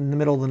down in the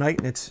middle of the night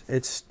and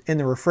it's in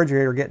the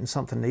refrigerator getting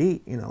something to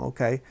eat,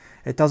 okay?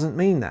 It doesn't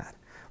mean that.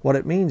 What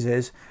it means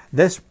is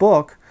this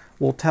book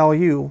will tell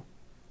you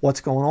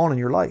what's going on in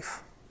your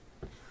life.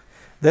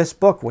 This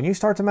book, when you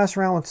start to mess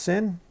around with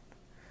sin,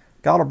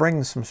 God will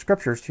bring some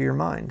scriptures to your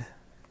mind.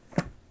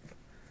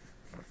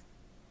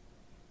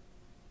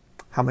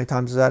 How many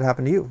times does that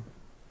happen to you?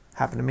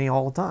 Happen to me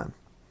all the time.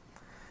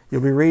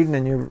 You'll be reading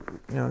and you're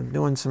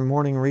doing some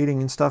morning reading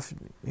and stuff,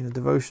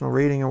 devotional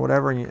reading or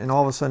whatever, and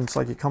all of a sudden it's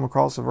like you come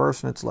across a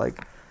verse and it's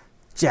like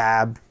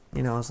jab,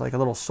 it's like a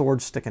little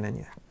sword sticking in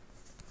you,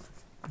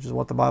 which is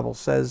what the Bible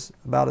says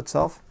about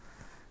itself.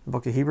 The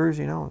book of Hebrews,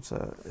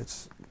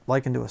 it's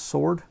likened to a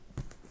sword.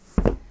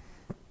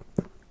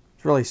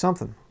 It's really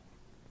something.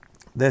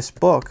 This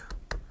book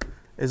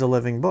is a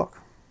living book.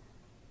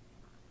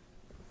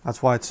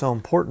 That's why it's so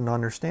important to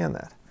understand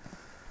that.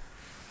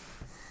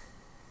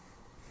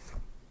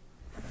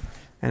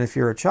 And if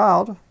you're a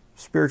child,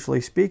 spiritually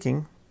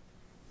speaking,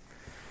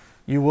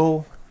 you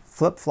will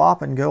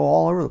flip-flop and go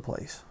all over the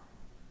place.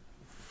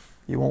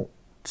 You won't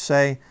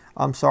say,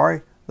 I'm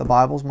sorry, the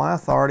Bible's my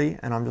authority,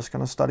 and I'm just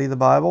going to study the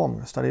Bible. I'm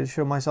going to study to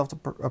show myself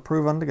to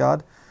approve unto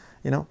God.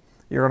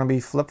 You're going to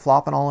be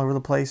flip-flopping all over the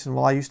place, and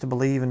well, I used to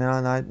believe, and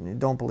now I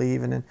don't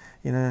believe, and then,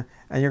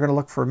 and you're going to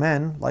look for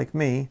men like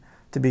me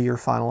to be your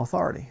final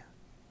authority.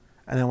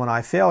 And then when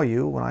I fail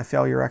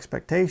your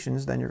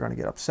expectations, then you're going to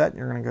get upset and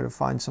you're going to go to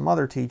find some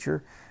other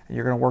teacher and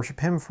you're going to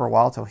worship him for a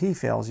while till he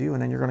fails you,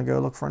 and then you're going to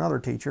go look for another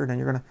teacher, and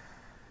then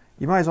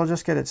you might as well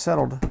just get it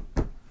settled.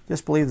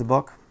 Just believe the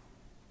book.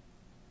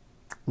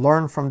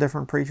 Learn from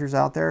different preachers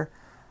out there,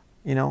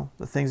 the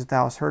things that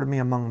thou hast heard of me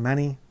among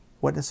many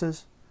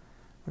witnesses.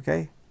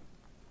 Okay?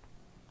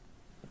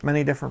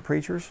 Many different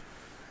preachers.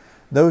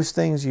 Those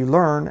things you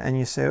learn and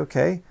you say,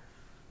 okay,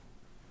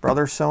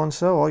 Brother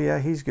so-and-so, oh yeah,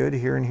 he's good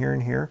here and here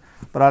and here,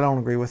 but I don't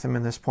agree with him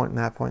in this point and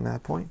that point and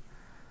that point,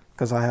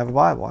 because I have a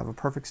Bible. I have a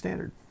perfect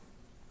standard.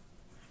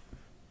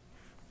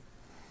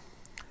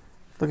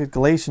 Look at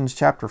Galatians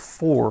chapter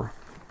 4.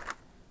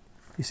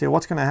 You say,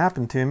 what's going to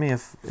happen to me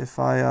if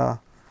I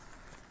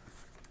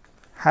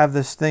have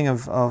this thing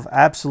of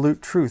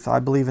absolute truth? I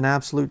believe in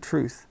absolute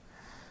truth.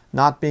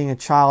 Not being a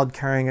child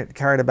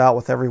carried about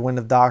with every wind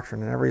of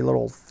doctrine and every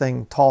little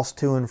thing tossed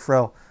to and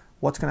fro.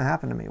 What's going to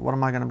happen to me? What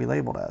am I going to be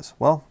labeled as?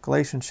 Well,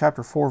 Galatians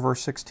chapter 4,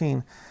 verse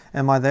 16.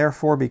 Am I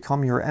therefore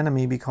become your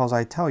enemy because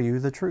I tell you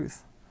the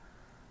truth?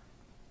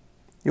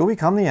 You'll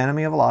become the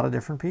enemy of a lot of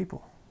different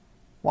people.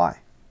 Why?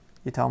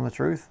 You tell them the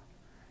truth.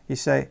 You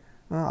say,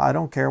 well, I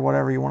don't care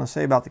whatever you want to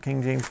say about the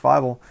King James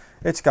Bible.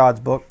 It's God's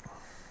book.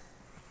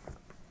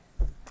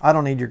 I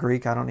don't need your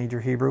Greek. I don't need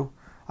your Hebrew.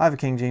 I have a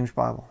King James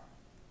Bible.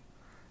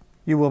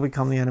 You will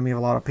become the enemy of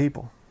a lot of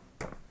people.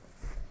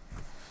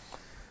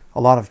 A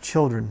lot of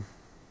children.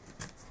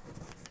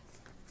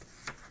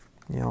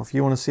 You know, if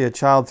you want to see a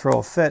child throw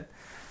a fit,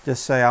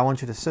 just say, I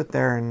want you to sit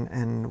there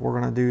and we're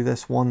going to do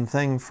this one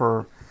thing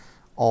for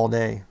all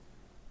day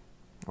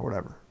or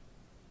whatever.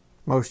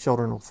 Most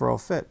children will throw a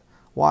fit.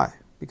 Why?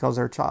 Because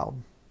they're a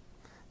child.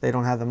 They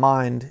don't have the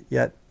mind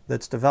yet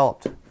that's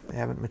developed. They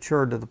haven't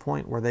matured to the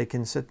point where they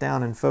can sit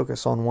down and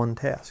focus on one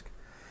task.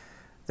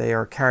 They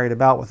are carried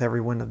about with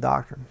every wind of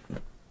doctrine.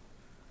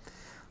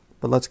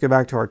 But let's go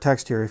back to our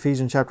text here.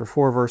 Ephesians chapter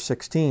 4, verse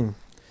 16.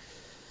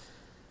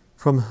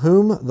 From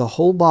whom the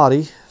whole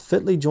body,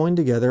 fitly joined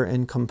together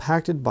and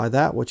compacted by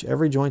that which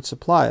every joint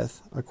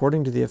supplieth,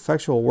 according to the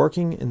effectual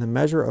working in the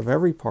measure of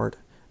every part,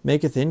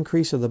 maketh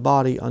increase of the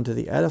body unto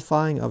the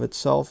edifying of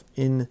itself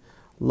in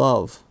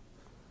love.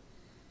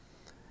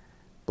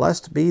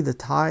 Blessed be the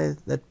tie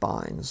that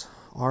binds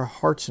our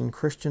hearts in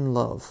Christian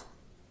love.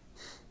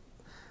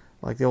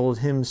 Like the old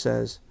hymn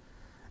says.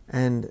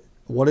 And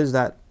what is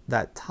that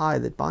tie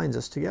that binds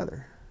us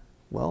together?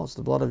 Well, it's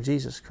the blood of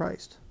Jesus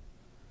Christ.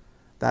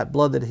 That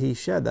blood that he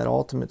shed, that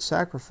ultimate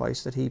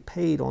sacrifice that he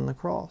paid on the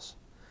cross.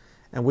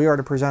 And we are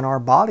to present our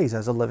bodies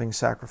as a living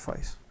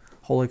sacrifice,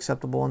 wholly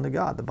acceptable unto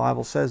God. The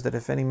Bible says that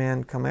if any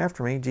man come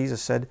after me,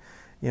 Jesus said,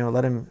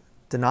 let him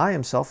deny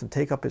himself and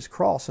take up his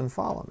cross and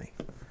follow me.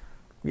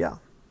 Yeah.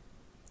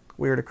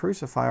 We are to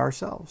crucify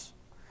ourselves.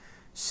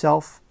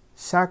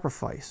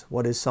 Self-sacrifice.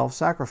 What is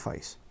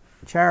self-sacrifice?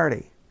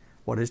 Charity.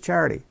 What is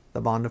charity?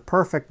 The bond of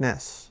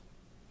perfectness.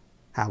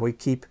 How we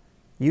keep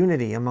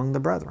unity among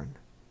the brethren.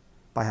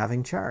 By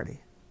having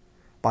charity.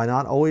 By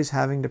not always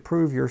having to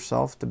prove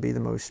yourself to be the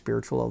most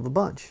spiritual of the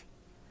bunch.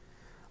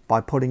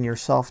 By putting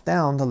yourself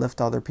down to lift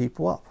other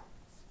people up.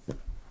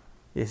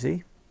 You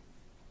see?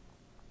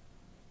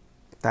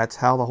 That's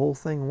how the whole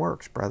thing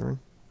works, brethren.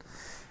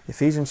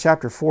 Ephesians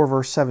chapter 4,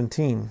 verse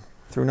 17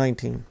 through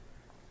 19.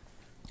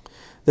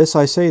 This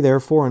I say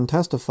therefore and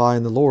testify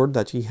in the Lord,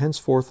 that ye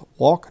henceforth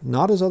walk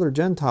not as other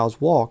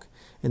Gentiles walk,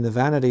 in the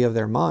vanity of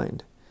their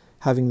mind,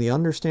 having the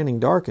understanding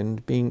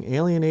darkened, being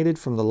alienated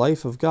from the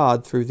life of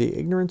God through the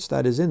ignorance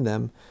that is in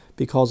them,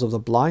 because of the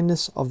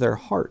blindness of their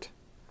heart,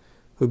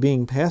 who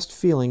being past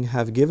feeling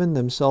have given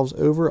themselves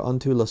over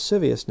unto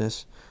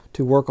lasciviousness,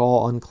 to work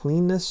all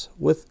uncleanness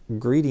with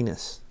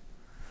greediness.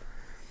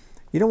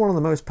 You know one of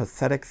the most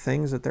pathetic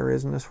things that there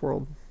is in this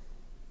world?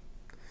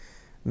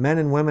 Men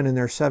and women in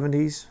their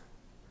 70s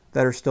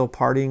that are still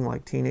partying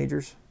like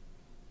teenagers.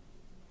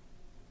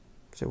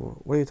 You say,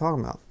 well, what are you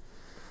talking about?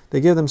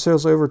 They give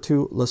themselves over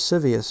to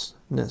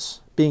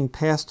lasciviousness, being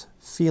past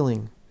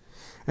feeling,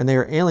 and they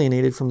are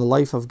alienated from the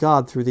life of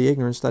God through the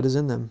ignorance that is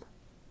in them.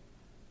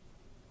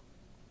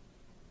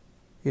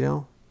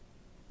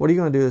 What are you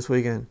going to do this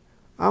weekend?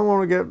 I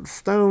want to get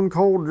stone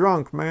cold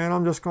drunk, man.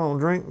 I'm just going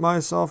to drink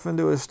myself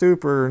into a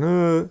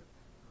stupor.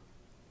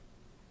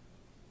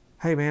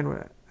 Hey,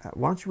 man,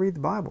 why don't you read the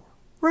Bible?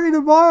 Read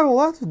the Bible.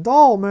 That's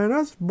dull, man.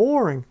 That's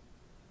boring.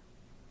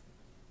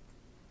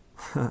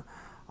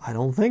 I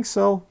don't think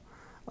so.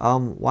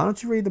 Why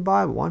don't you read the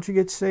Bible? Why don't you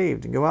get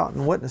saved and go out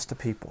and witness to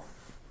people?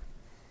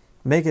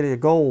 Make it a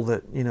goal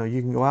that you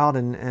can go out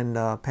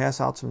and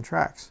pass out some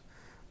tracts.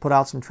 Put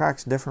out some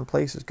tracts in different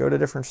places. Go to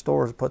different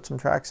stores. Put some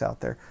tracts out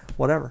there.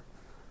 Whatever.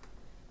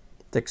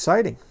 It's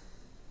exciting.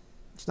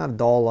 It's not a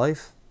dull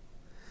life.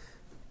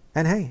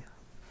 And hey,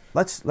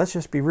 let's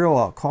just be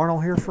real carnal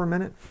here for a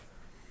minute.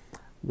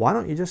 Why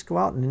don't you just go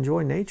out and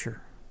enjoy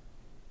nature?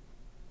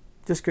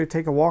 Just go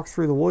take a walk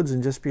through the woods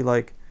and just be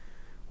like,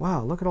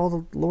 wow, look at all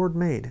the Lord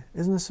made.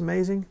 Isn't this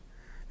amazing?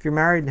 If you're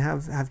married and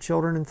have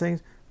children and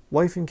things,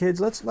 wife and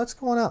kids, let's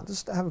go on out.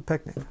 Just have a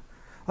picnic.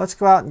 Let's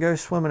go out and go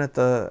swimming at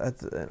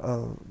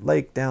the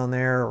lake down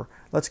there, or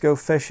let's go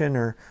fishing,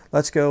 or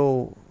let's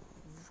go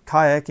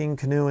kayaking,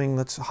 canoeing,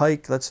 let's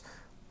hike, let's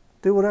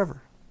do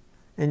whatever.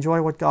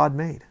 Enjoy what God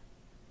made.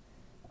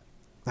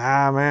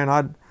 Man,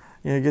 I'd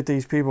get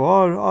these people,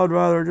 I'd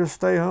rather just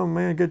stay home,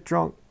 man, get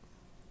drunk.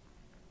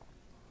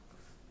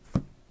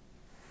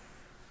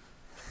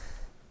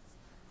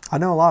 I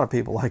know a lot of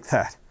people like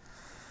that.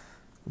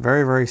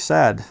 Very, very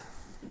sad.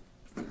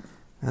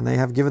 And they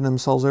have given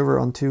themselves over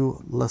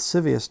unto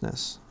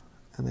lasciviousness.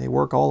 and they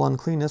work all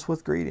uncleanness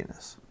with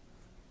greediness.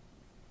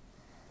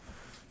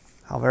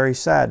 How very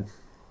sad.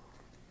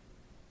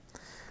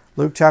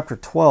 Luke chapter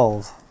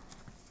 12.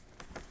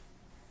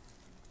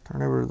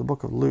 Turn over to the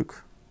book of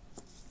Luke.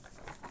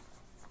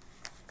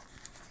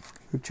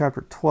 Luke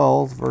chapter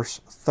 12,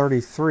 verse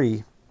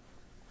 33.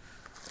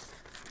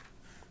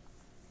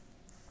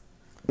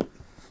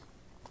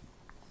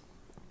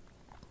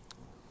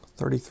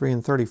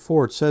 And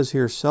 34, it says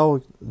here,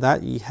 "Sell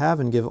that ye have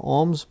and give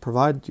alms,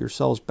 provide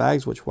yourselves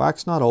bags which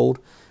wax not old,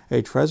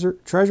 a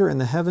treasure in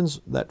the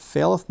heavens that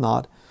faileth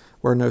not,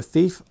 where no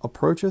thief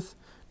approacheth,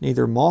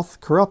 neither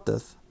moth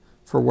corrupteth.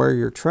 For where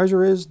your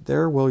treasure is,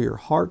 there will your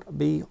heart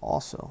be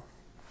also."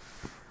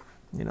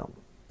 You know,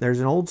 there's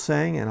an old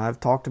saying, and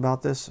I've talked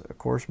about this, of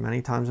course,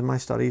 many times in my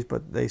studies,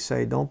 but they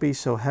say, don't be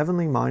so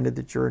heavenly minded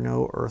that you're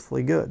no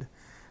earthly good.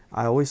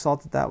 I always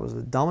thought that that was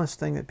the dumbest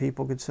thing that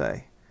people could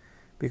say,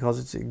 because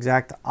it's the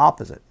exact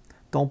opposite.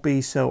 Don't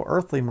be so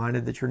earthly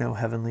minded that you're no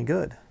heavenly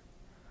good.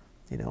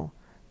 You know,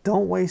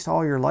 don't waste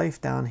all your life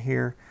down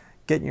here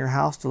getting your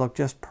house to look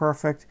just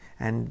perfect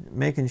and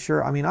making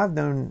sure. I mean, I've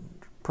known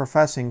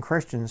professing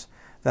Christians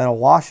that'll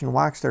wash and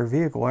wax their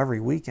vehicle every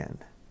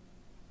weekend.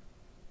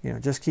 You know,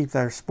 just keep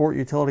their sport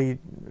utility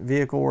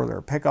vehicle or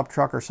their pickup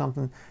truck or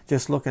something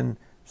just looking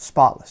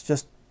spotless,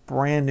 just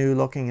brand new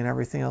looking and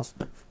everything else.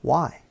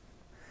 Why?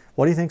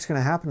 What do you think is going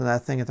to happen to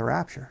that thing at the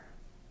rapture?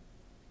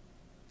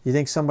 You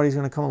think somebody's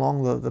going to come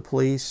along, the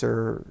police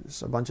or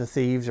a bunch of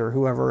thieves or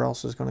whoever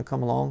else is going to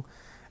come along,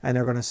 and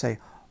they're going to say,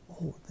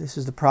 "Oh, this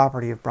is the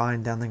property of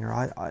Brian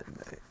Denlinger.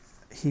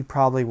 He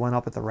probably went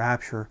up at the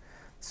rapture,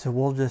 so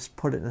we'll just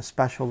put it in a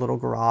special little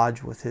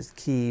garage with his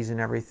keys and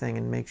everything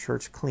and make sure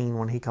it's clean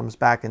when he comes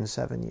back in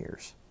 7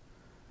 years."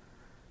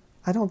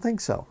 I don't think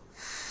so.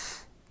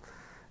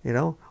 You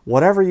know,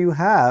 whatever you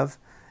have,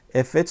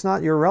 if it's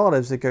not your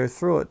relatives that go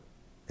through it,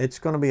 it's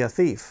going to be a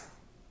thief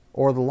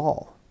or the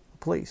law, the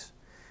police.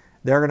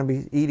 They're going to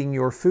be eating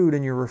your food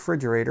in your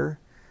refrigerator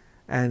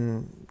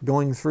and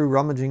going through,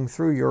 rummaging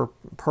through your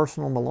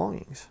personal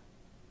belongings.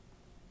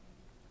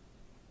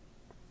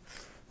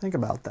 Think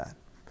about that.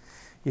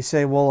 You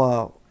say,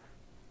 well,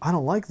 I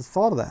don't like the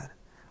thought of that.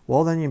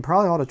 Well, then you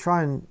probably ought to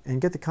try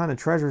and get the kind of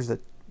treasures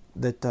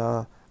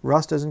that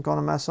rust isn't going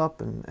to mess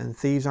up and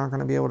thieves aren't going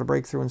to be able to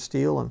break through and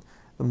steal and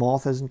the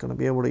moth isn't going to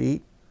be able to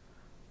eat.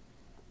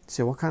 You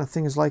say, what kind of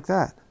things like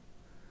that?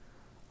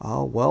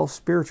 Oh, well,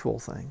 spiritual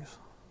things.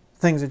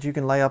 Things that you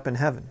can lay up in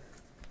heaven.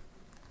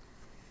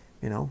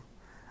 You know,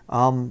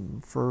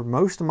 for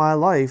most of my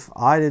life,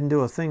 I didn't do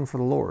a thing for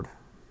the Lord.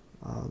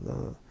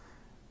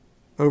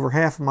 Over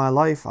half of my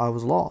life, I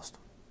was lost.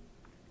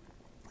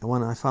 And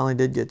when I finally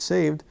did get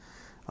saved,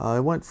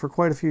 it went for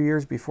quite a few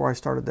years before I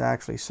started to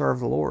actually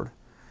serve the Lord.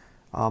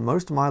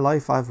 Most of my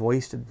life I've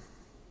wasted.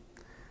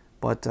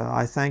 But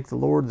I thank the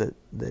Lord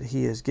that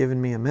He has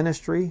given me a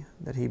ministry,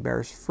 that He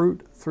bears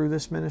fruit through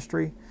this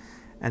ministry.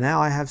 And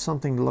now I have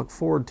something to look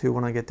forward to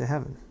when I get to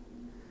heaven.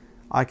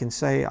 I can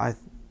say,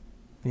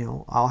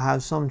 I'll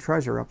have some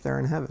treasure up there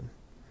in heaven.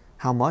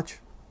 How much?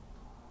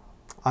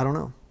 I don't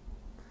know.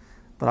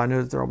 But I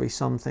know that there will be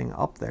something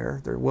up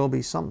there. There will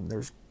be some.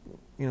 There's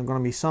going to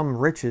be some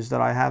riches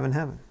that I have in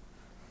heaven.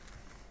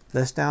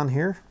 This down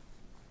here,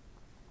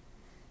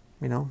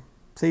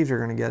 thieves are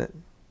going to get it.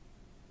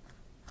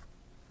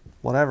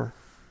 Whatever.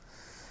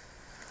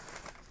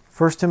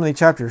 1 Timothy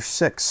chapter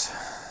 6.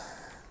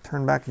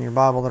 Turn back in your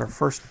Bible to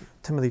 1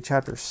 Timothy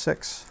chapter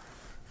 6.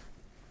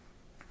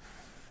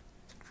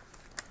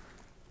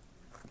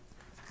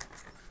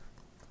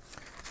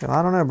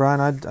 I don't know, Brian.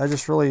 I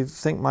just really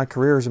think my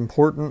career is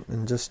important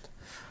and just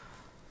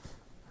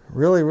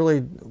really,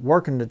 really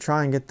working to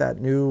try and get that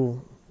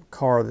new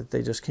car that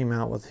they just came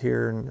out with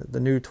here and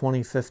the new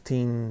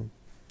 2015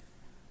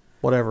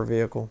 whatever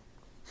vehicle.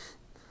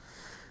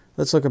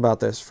 Let's look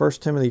about this. 1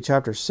 Timothy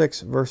chapter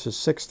 6, verses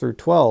 6 through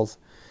 12. It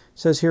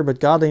says here, "But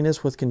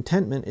godliness with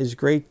contentment is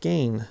great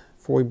gain.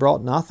 For we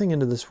brought nothing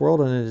into this world,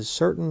 and it is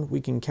certain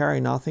we can carry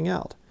nothing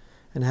out.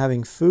 And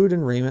having food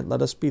and raiment,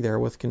 let us be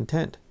therewith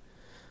content.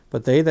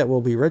 But they that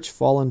will be rich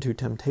fall into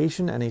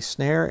temptation and a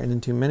snare, and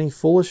into many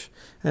foolish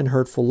and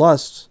hurtful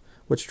lusts,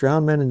 which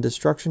drown men in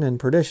destruction and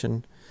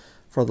perdition.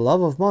 For the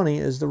love of money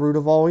is the root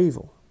of all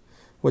evil,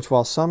 which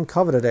while some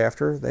coveted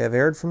after, they have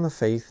erred from the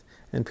faith,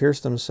 and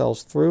pierced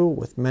themselves through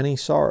with many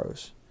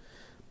sorrows.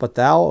 But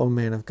thou, O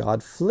man of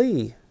God,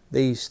 flee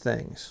these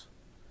things."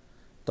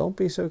 Don't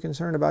be so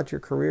concerned about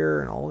your career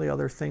and all the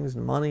other things,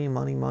 money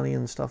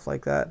and stuff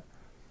like that.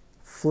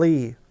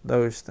 Flee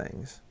those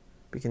things.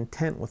 Be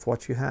content with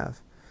what you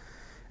have.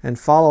 "And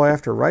follow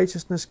after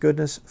righteousness,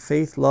 goodness,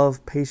 faith,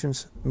 love,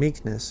 patience,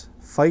 meekness.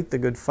 Fight the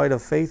good fight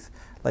of faith.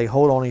 Lay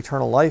hold on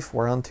eternal life,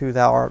 whereunto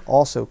thou art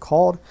also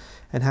called,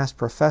 and hast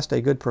professed a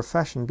good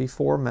profession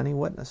before many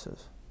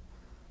witnesses."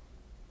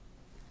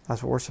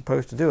 That's what we're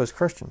supposed to do as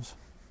Christians.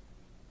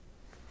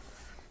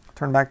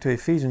 Turn back to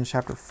Ephesians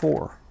chapter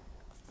 4.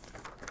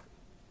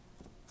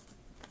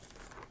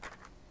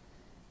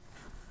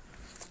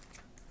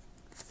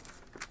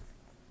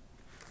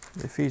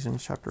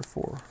 Ephesians chapter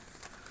 4.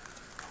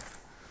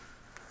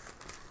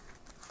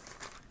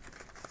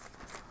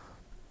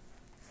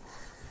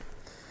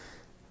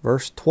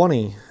 Verse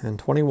 20 and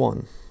 21.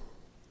 It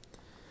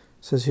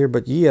says here,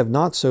 "But ye have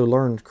not so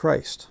learned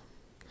Christ,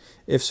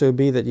 if so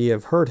be that ye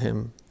have heard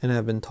him, and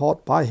have been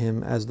taught by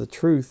him, as the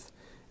truth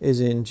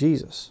is in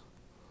Jesus."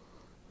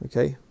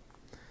 Okay?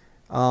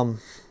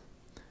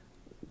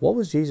 What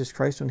was Jesus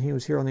Christ when he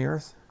was here on the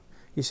earth?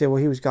 You say,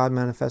 well, he was God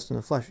manifest in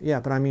the flesh. Yeah,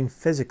 but I mean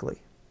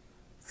physically.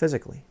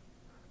 Physically.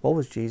 What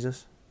was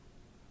Jesus?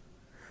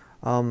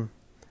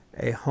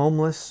 A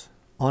homeless,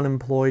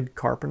 unemployed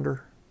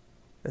carpenter,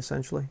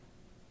 essentially.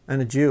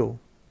 And a Jew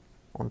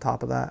on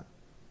top of that.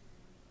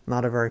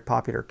 Not a very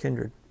popular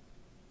kindred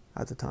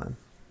at the time.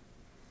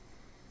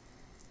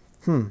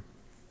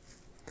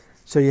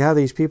 So you have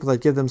these people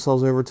that give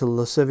themselves over to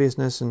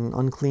lasciviousness and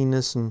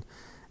uncleanness and,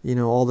 you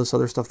know, all this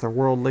other stuff. They're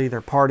worldly,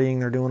 they're partying,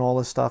 they're doing all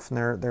this stuff, and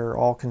they're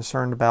all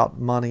concerned about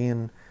money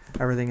and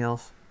everything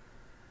else.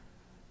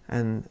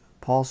 And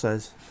Paul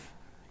says,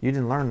 you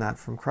didn't learn that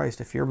from Christ.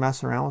 If you're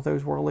messing around with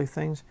those worldly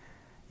things,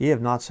 ye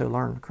have not so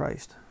learned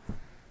Christ.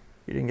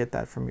 You didn't get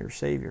that from your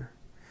Savior.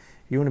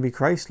 You want to be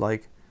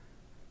Christ-like.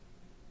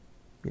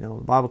 You know,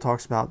 the Bible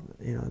talks about,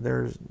 you know,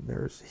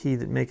 there's he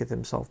that maketh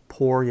himself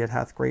poor, yet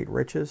hath great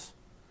riches.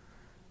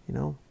 You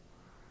know?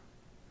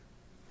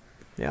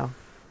 Yeah.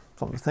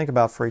 Something to think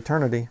about for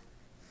eternity.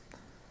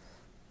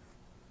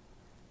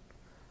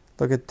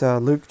 Look at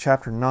Luke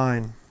chapter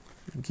 9.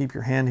 You can keep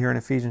your hand here in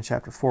Ephesians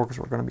chapter 4 because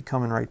we're going to be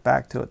coming right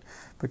back to it.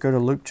 But go to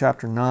Luke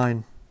chapter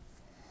 9.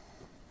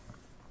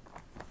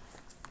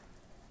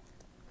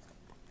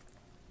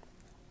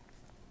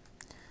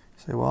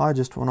 Say, well, I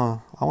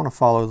want to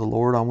follow the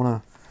Lord. I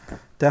want to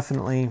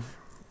definitely,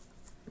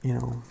 you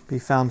know, be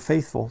found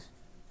faithful.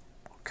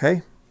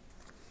 Okay?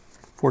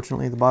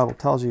 Fortunately, the Bible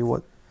tells you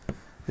what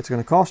it's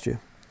going to cost you.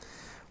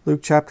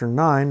 Luke chapter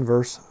 9,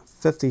 verse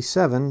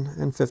 57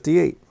 and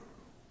 58. It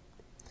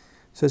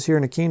says here,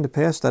 "And it came to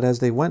pass that as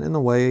they went in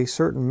the way, a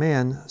certain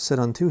man said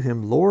unto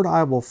him, Lord,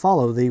 I will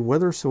follow thee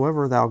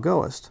whithersoever thou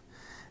goest.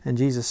 And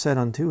Jesus said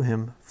unto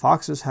him,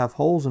 Foxes have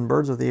holes, and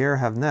birds of the air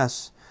have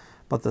nests,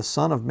 but the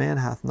Son of Man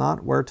hath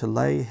not where to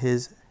lay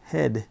his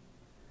head."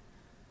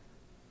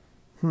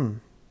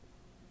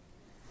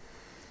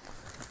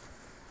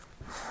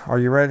 Are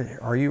you ready?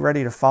 Are you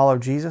ready to follow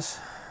Jesus?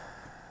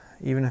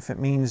 Even if it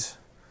means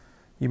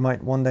you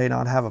might one day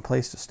not have a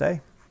place to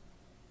stay?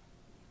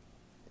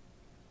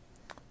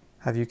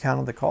 Have you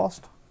counted the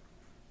cost?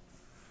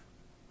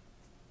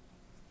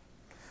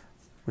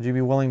 Would you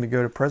be willing to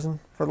go to prison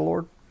for the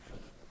Lord?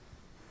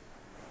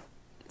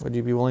 Would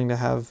you be willing to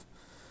have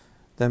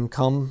them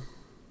come,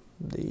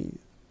 the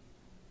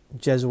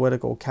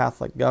Jesuitical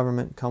Catholic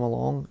government come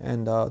along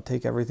and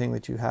take everything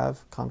that you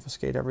have,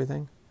 confiscate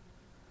everything,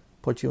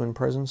 put you in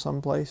prison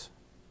someplace?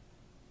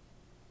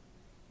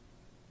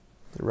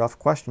 They're rough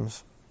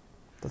questions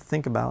to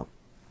think about.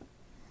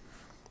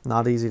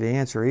 Not easy to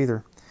answer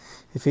either.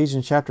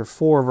 Ephesians chapter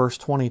 4, verse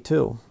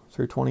 22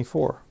 through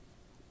 24.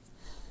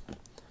 It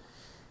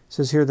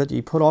says here that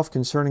ye put off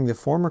concerning the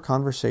former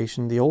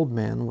conversation the old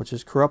man, which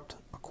is corrupt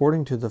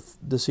according to the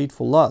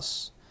deceitful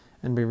lusts,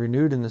 and be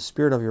renewed in the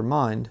spirit of your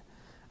mind,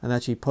 and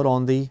that ye put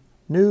on the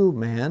new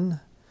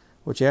man,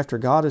 which after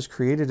God is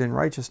created in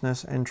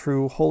righteousness and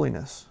true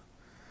holiness.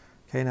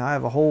 Okay, now I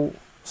have a whole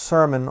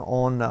sermon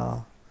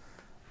on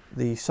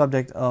the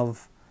subject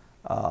of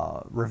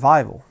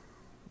revival.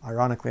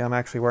 Ironically, I'm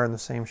actually wearing the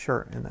same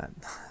shirt in that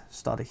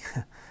study.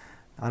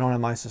 I don't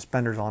have my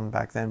suspenders on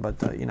back then,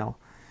 but you know,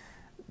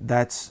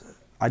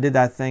 I did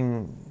that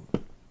thing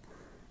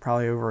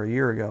probably over a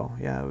year ago.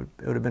 Yeah,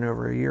 it would have been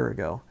over a year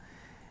ago.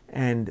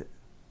 And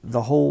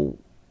the whole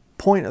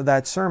point of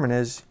that sermon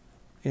is,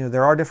 you know,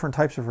 there are different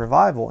types of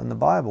revival in the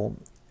Bible,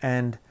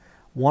 and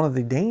one of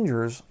the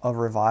dangers of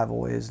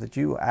revival is that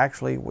you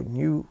actually, when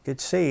you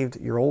get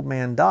saved, your old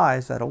man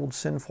dies, that old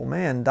sinful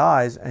man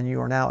dies, and you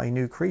are now a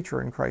new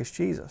creature in Christ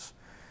Jesus.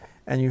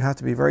 And you have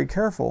to be very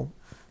careful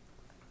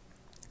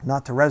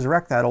not to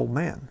resurrect that old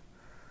man,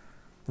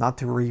 not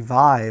to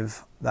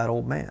revive that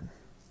old man.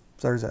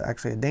 So there's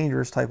actually a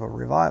dangerous type of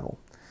revival.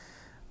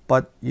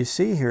 But you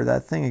see here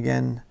that thing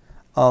again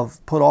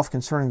of put off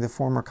concerning the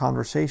former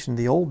conversation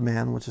the old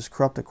man, which is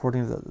corrupt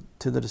according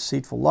to the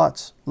deceitful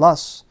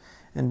lusts,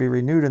 and be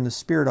renewed in the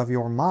spirit of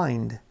your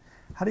mind.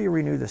 How do you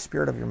renew the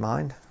spirit of your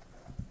mind?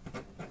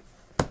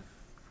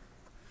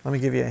 Let me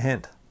give you a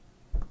hint.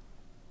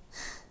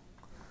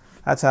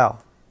 That's how.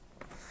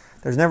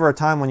 There's never a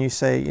time when you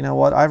say, you know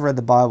what, I've read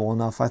the Bible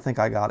enough, I think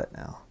I got it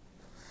now.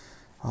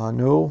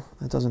 No,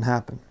 that doesn't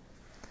happen.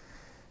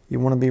 You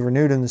want to be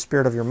renewed in the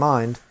spirit of your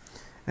mind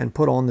and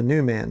put on the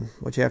new man,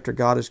 which after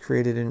God is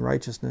created in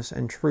righteousness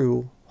and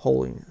true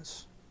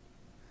holiness.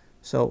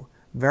 So,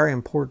 very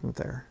important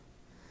there.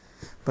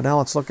 But now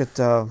let's look at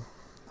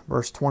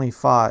verse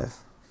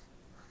 25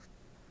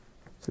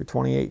 through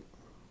 28.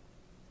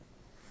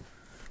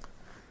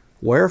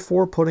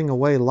 "Wherefore, putting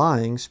away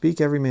lying,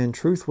 speak every man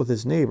truth with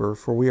his neighbor,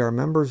 for we are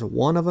members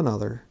one of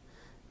another.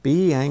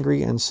 Be ye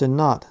angry and sin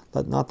not.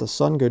 Let not the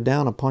sun go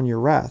down upon your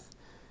wrath,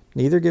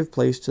 neither give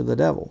place to the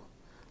devil.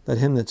 Let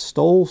him that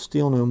stole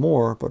steal no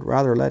more, but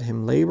rather let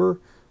him labor,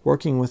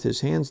 working with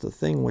his hands the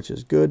thing which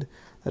is good,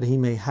 that he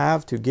may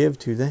have to give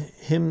to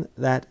him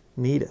that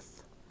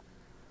needeth.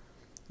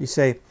 You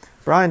say,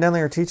 Brian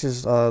Denlinger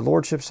teaches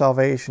Lordship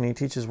salvation. He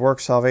teaches work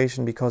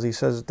salvation because he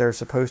says that there's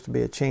supposed to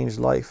be a changed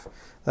life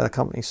that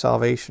accompanies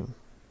salvation.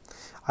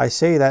 I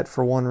say that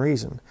for one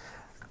reason.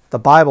 The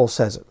Bible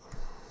says it.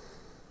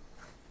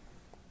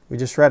 We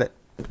just read it.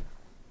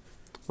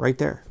 Right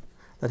there.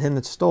 Let him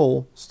that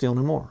stole steal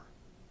no more.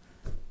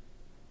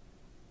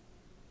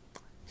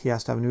 He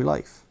has to have a new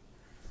life.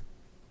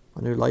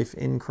 A new life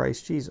in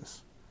Christ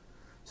Jesus.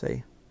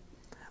 See?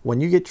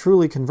 When you get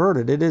truly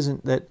converted, it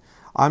isn't that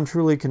I'm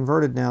truly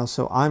converted now,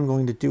 so I'm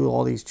going to do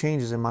all these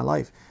changes in my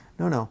life.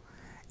 No, no.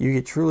 You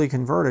get truly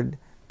converted,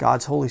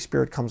 God's Holy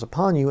Spirit comes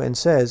upon you and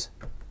says,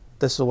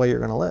 this is the way you're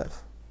going to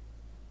live.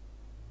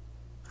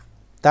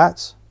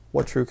 That's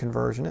what true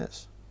conversion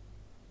is.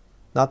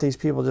 Not these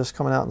people just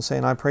coming out and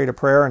saying, I prayed a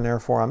prayer and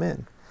therefore I'm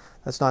in.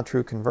 That's not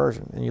true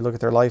conversion. And you look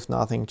at their life,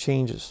 nothing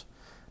changes.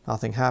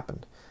 Nothing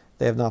happened.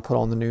 They have not put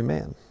on the new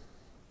man.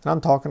 And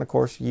I'm talking, of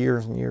course,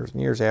 years and years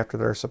and years after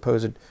their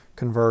supposed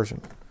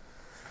conversion.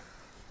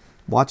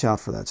 Watch out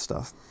for that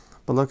stuff.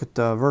 But look at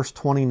verse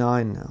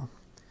 29 now.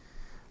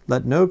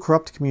 Let no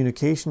corrupt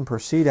communication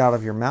proceed out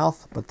of your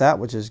mouth, but that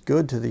which is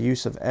good to the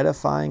use of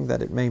edifying,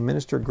 that it may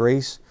minister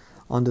grace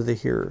unto the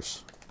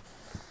hearers.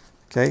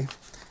 Okay?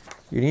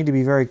 You need to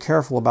be very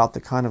careful about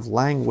the kind of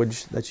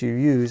language that you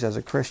use as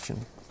a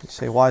Christian. You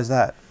say, why is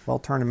that? Well,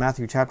 turn to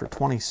Matthew chapter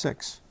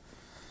 26.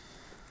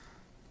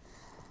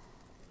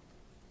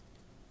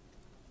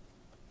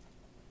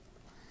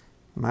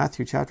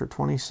 Matthew chapter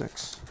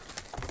 26.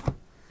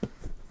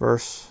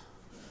 Verse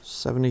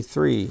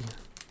 73.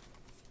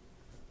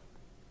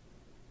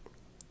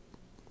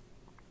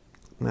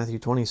 Matthew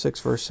 26,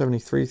 verse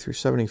 73 through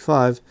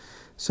 75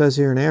 says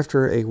here, and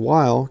after a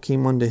while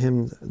came unto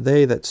him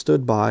they that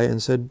stood by,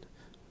 and said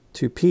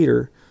to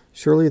Peter,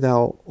 surely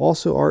thou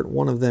also art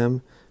one of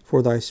them,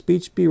 for thy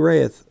speech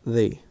bewrayeth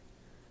thee.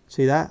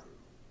 See that?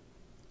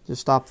 Just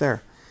stop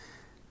there.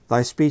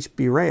 Thy speech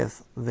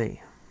bewrayeth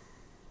thee.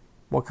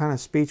 What kind of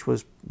speech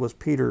was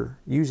Peter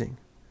using?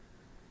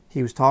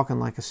 He was talking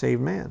like a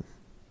saved man.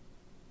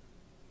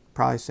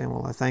 Probably saying,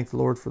 well, I thank the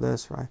Lord for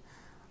this, or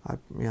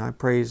I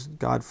praise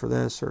God for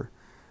this, or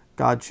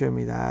God showed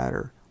me that,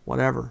 or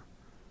whatever.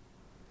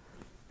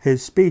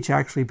 His speech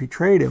actually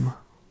betrayed him.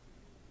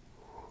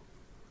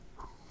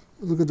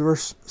 Look at the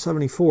verse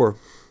 74.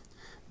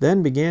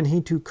 Then began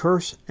he to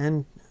curse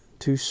and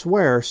to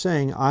swear,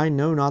 saying, I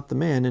know not the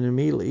man. And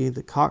immediately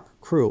the cock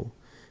crew.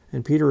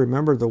 And Peter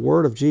remembered the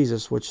word of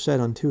Jesus, which said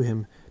unto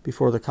him,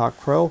 before the cock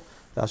crow,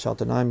 thou shalt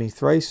deny me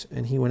thrice.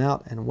 And he went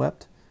out and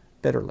wept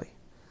bitterly.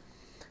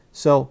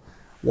 So,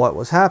 what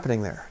was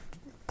happening there?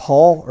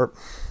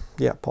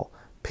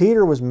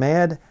 Peter was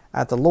mad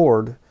at the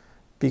Lord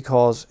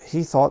because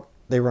he thought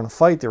they were going to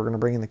fight. They were going to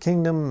bring in the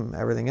kingdom,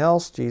 everything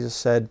else. Jesus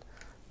said,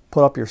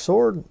 put up your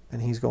sword.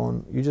 And he's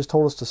going, you just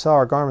told us to sell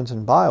our garments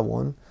and buy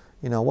one.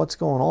 You know, what's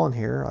going on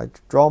here? I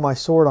draw my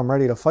sword. I'm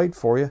ready to fight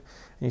for you. And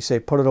you say,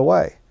 put it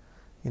away.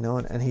 You know,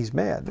 and he's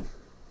mad.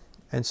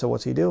 And so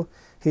what's he do?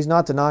 He's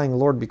not denying the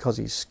Lord because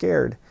he's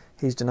scared.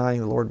 He's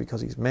denying the Lord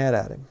because he's mad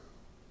at him.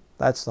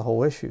 That's the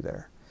whole issue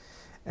there.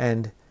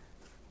 And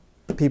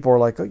people are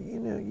like, oh, you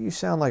know, you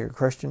sound like a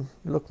Christian.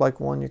 You look like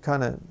one. You're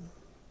kind of,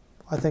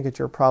 I think that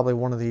you're probably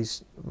one of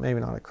these, maybe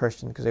not a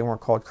Christian, because they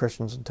weren't called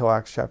Christians until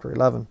Acts chapter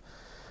 11.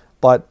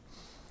 But,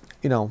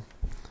 you know,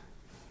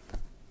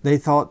 they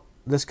thought,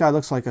 this guy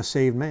looks like a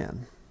saved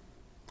man.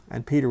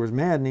 And Peter was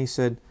mad, and he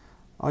said,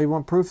 oh, you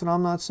want proof that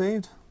I'm not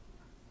saved?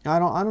 I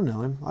don't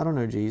know him. I don't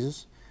know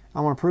Jesus.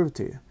 I want to prove it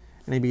to you.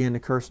 And he began to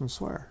curse and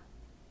swear.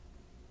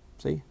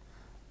 See?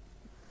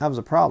 That was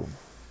a problem.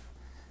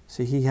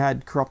 See, he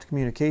had corrupt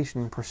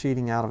communication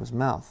proceeding out of his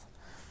mouth.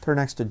 Turn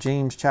next to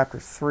James chapter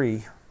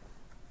 3.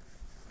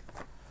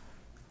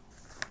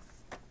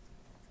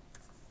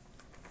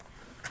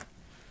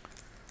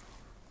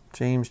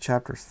 James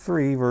chapter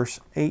 3, verse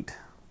 8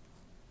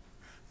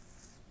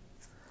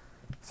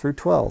 through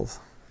 12.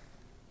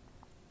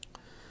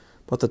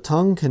 But the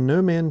tongue can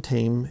no man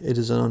tame. It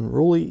is an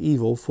unruly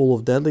evil, full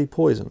of deadly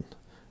poison.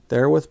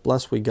 Therewith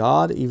bless we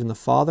God, even the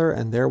Father,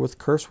 and therewith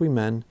curse we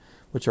men,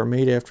 which are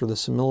made after the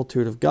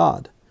similitude of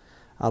God.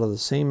 Out of the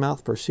same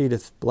mouth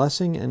proceedeth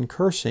blessing and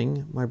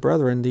cursing. My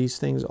brethren, these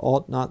things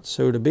ought not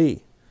so to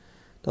be.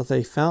 Doth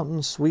a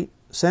fountain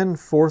send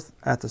forth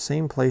at the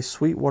same place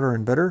sweet water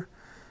and bitter?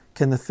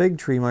 Can the fig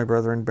tree, my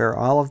brethren, bear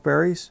olive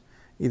berries,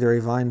 either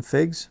a vine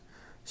figs?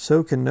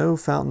 So can no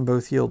fountain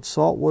both yield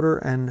salt water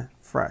and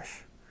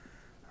fresh.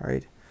 All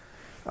right.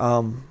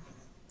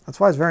 That's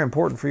why it's very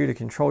important for you to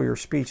control your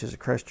speech as a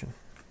Christian.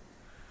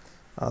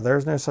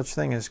 There's no such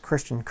thing as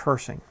Christian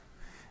cursing.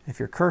 If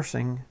you're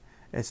cursing,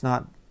 it's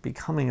not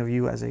becoming of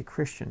you as a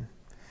Christian.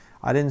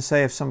 I didn't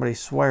say if somebody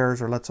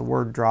swears or lets a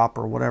word drop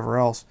or whatever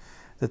else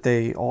that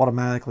they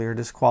automatically are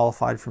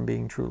disqualified from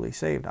being truly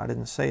saved. I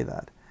didn't say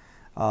that.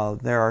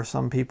 There are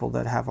some people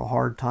that have a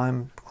hard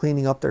time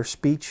cleaning up their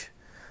speech.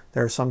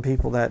 There are some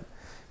people that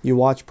you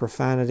watch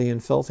profanity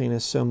and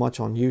filthiness so much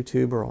on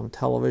YouTube or on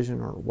television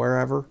or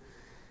wherever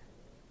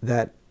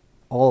that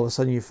all of a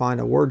sudden you find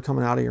a word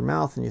coming out of your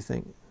mouth and you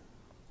think,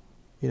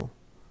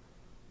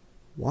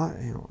 why,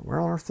 where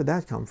on earth did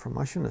that come from?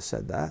 I shouldn't have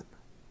said that.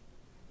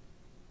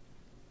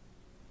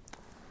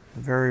 A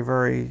very,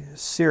 very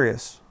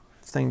serious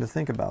thing to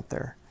think about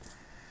there.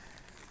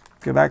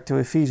 Go back to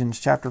Ephesians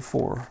chapter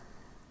 4.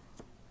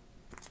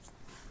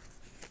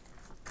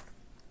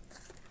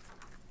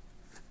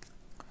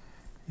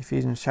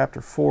 Ephesians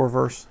chapter 4,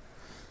 verse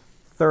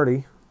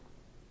 30.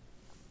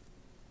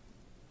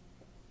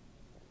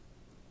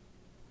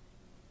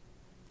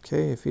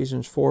 Okay,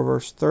 Ephesians 4,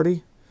 verse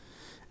 30.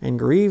 And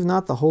grieve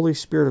not the Holy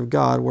Spirit of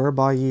God,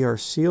 whereby ye are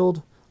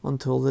sealed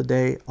unto the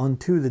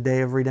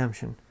day of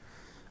redemption.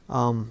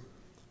 One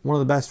of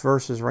the best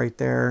verses right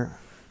there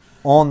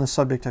on the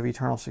subject of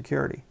eternal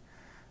security.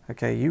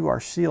 Okay, you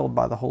are sealed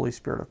by the Holy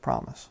Spirit of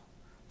promise.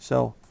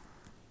 So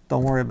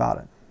don't worry about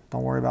it.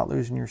 Don't worry about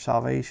losing your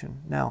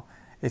salvation. Now,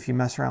 if you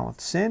mess around with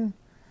sin,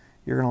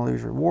 you're going to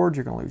lose rewards,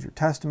 you're going to lose your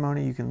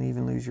testimony, you can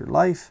even lose your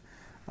life.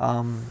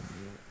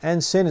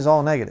 And sin is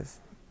all negative.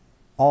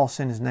 All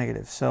sin is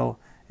negative. So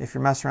if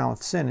you're messing around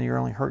with sin, you're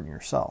only hurting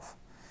yourself.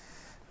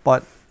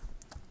 But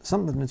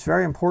something that's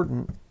very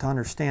important to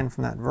understand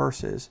from that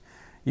verse is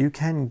you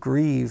can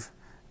grieve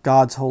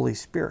God's Holy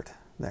Spirit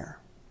there.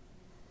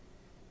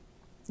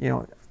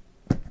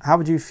 How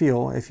would you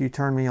feel if you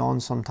turned me on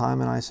sometime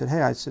and I said,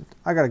 hey,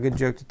 I got a good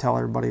joke to tell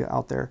everybody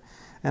out there.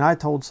 And I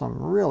told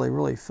some really,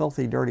 really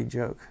filthy, dirty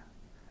joke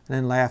and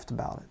then laughed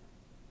about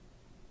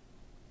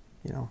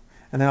it.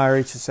 And then I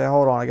reach and say,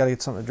 hold on, I got to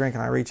get something to drink.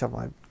 And I reach up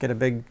and I get a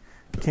big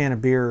can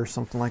of beer or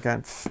something like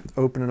that,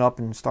 open it up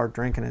and start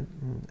drinking it.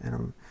 And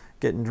I'm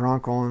getting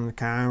drunk on the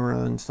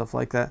camera and stuff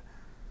like that.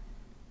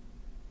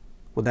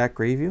 Would that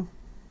grieve you?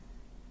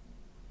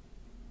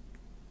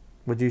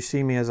 Would you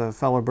see me as a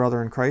fellow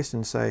brother in Christ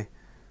and say,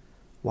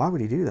 why would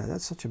he do that?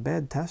 That's such a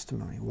bad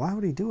testimony. Why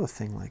would he do a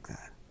thing like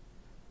that?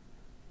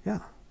 Yeah.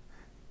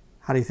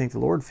 How do you think the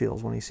Lord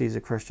feels when he sees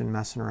a Christian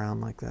messing around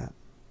like that?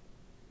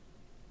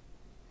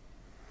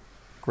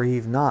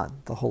 Grieve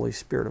not the Holy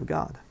Spirit of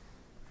God.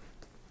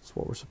 That's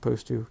what we're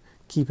supposed to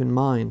keep in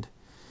mind.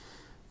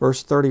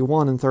 Verse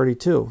 31 and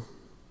 32.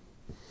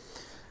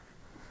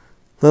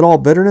 Let all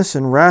bitterness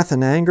and wrath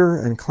and anger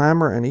and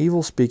clamor and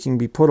evil speaking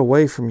be put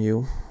away from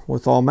you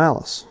with all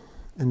malice.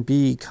 And be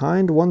ye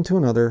kind one to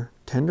another,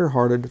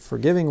 tender-hearted,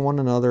 forgiving one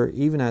another,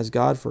 even as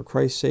God for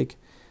Christ's sake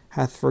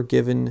hath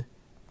forgiven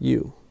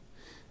you.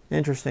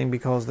 Interesting,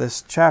 because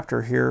this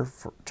chapter here,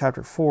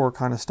 chapter 4,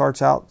 kind of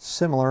starts out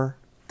similar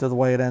to the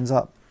way it ends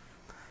up.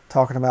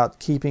 Talking about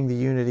keeping the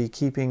unity,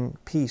 keeping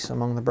peace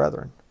among the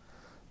brethren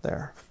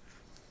there.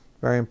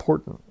 Very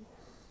important.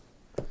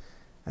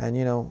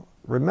 And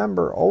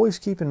remember, always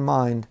keep in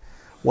mind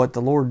what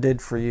the Lord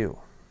did for you,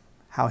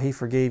 how he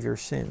forgave your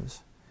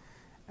sins.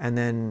 And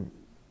then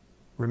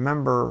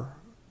remember,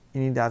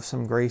 you need to have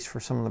some grace for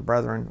some of the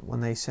brethren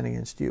when they sin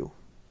against you.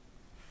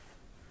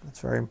 That's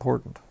very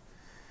important.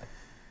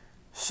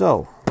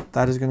 So,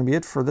 that is going to be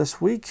it for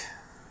this week,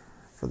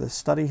 for this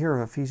study here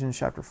of Ephesians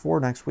chapter 4.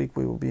 Next week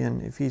we will be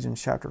in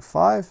Ephesians chapter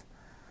 5.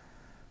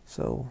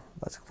 So,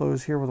 let's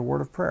close here with a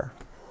word of prayer.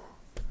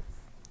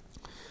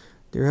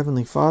 Dear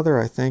Heavenly Father,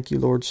 I thank you,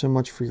 Lord, so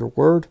much for your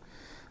word.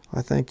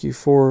 I thank you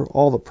for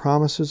all the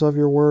promises of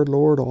your word,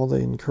 Lord, all the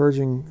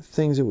encouraging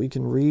things that we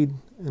can read,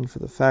 and for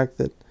the fact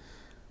that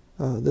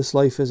this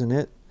life isn't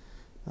it.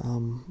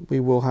 We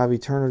will have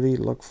eternity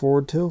to look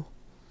forward to,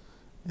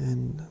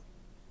 and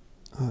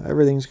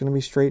everything's going to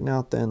be straightened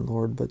out then,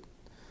 Lord. But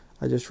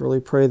I just really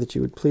pray that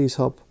you would please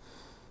help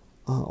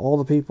all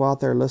the people out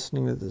there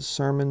listening to this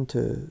sermon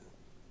to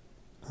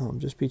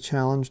just be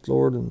challenged,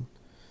 Lord,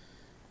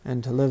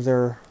 and to live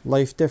their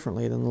life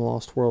differently than the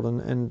lost world,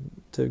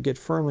 and to get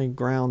firmly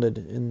grounded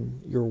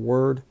in your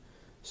word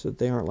so that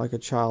they aren't like a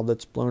child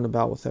that's blown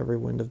about with every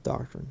wind of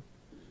doctrine.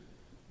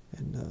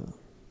 And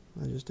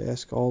I just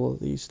ask all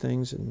of these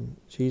things in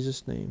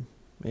Jesus' name.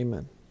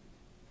 Amen.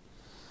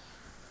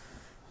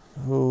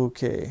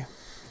 Okay.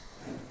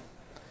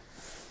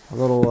 A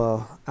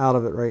little out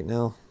of it right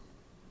now.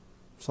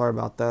 Sorry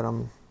about that.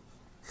 I'm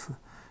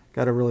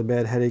got a really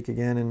bad headache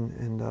again,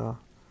 and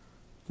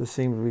just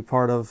seems to be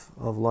part of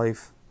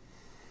life.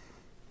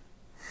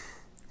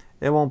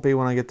 It won't be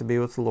when I get to be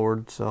with the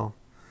Lord, so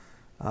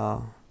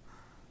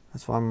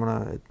that's why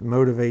it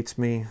motivates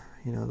me.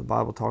 The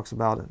Bible talks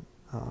about it.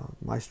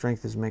 My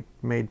strength is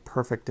made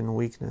perfect in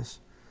weakness.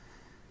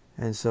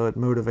 And so it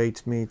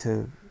motivates me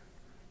to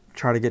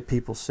try to get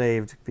people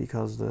saved,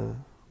 because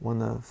when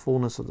the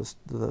fullness of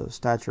the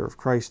stature of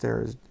Christ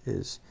there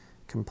is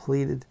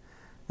completed,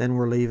 then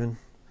we're leaving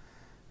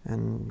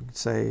and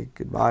say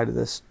goodbye to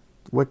this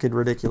wicked,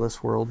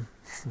 ridiculous world.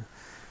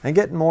 And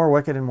getting more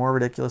wicked and more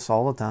ridiculous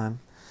all the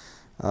time.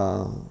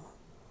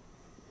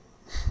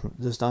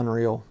 Just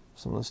unreal,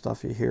 some of the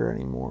stuff you hear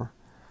anymore.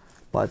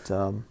 But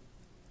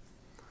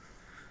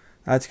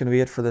that's going to be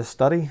it for this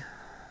study.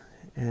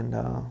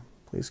 And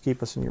please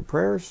keep us in your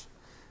prayers.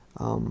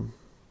 Have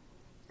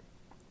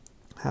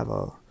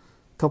a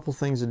couple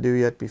things to do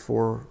yet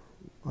before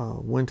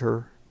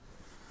winter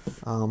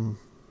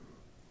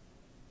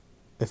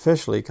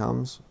officially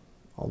comes,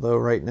 although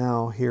right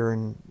now here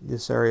in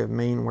this area of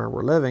Maine where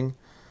we're living,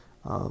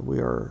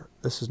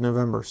 this is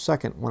November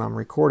 2nd when I'm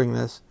recording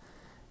this,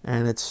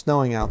 and it's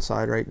snowing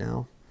outside right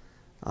now.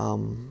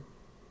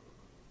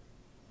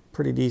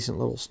 Pretty decent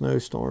little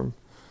snowstorm.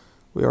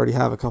 We already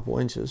have a couple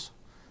inches.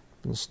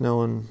 Been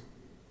snowing,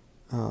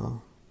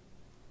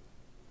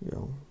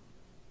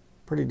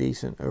 pretty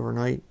decent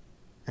overnight,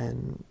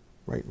 and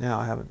right now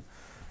I haven't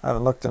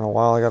looked in a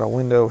while. I got a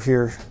window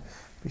here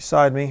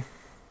beside me.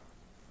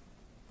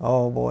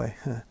 Oh boy,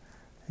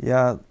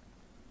 yeah,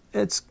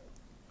 it's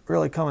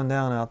really coming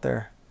down out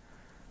there.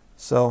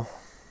 So,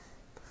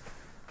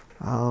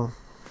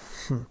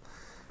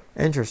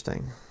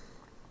 interesting.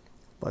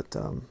 But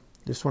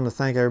just want to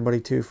thank everybody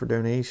too for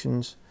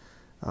donations.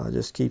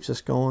 Just keeps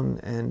us going.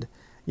 And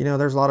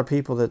there's a lot of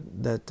people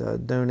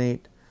that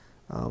donate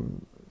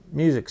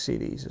music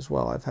CDs as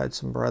well. I've had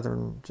some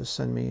brethren just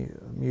send me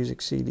a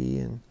music CD,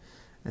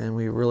 and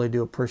we really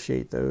do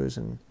appreciate those.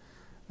 And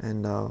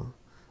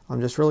I'm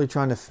just really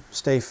trying to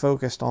stay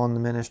focused on the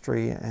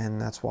ministry,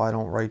 and that's why I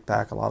don't write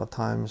back a lot of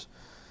times.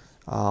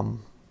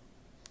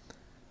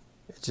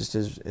 It just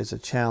it's a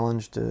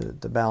challenge to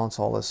balance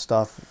all this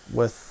stuff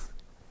with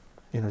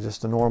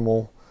just the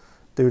normal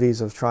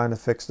duties of trying to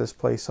fix this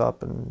place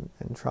up and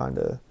trying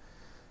to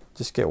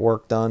just get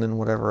work done and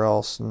whatever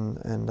else.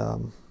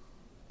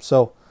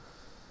 So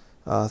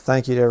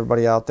thank you to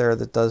everybody out there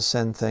that does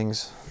send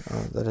things,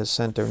 that has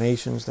sent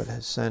donations, that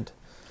has sent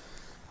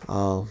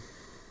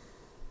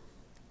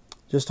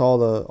just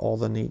all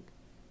the neat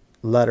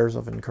letters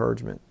of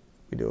encouragement.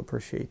 We do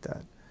appreciate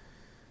that.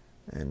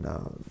 And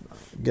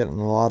getting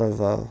a lot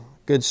of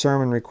good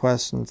sermon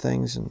requests and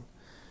things, and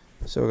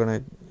so we're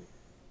going to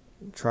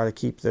try to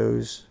keep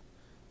those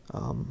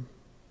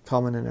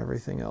coming and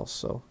everything else.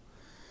 So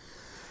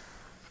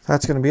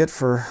that's going to be it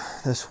for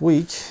this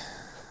week.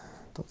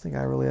 Don't think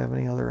I really have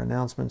any other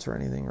announcements or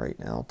anything right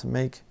now to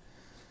make.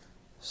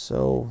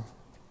 So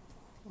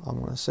I'm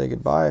going to say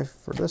goodbye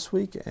for this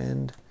week,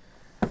 and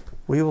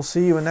we will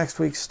see you in next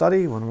week's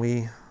study when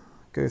we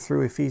go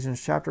through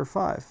Ephesians chapter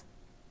 5.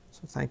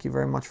 So thank you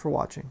very much for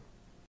watching.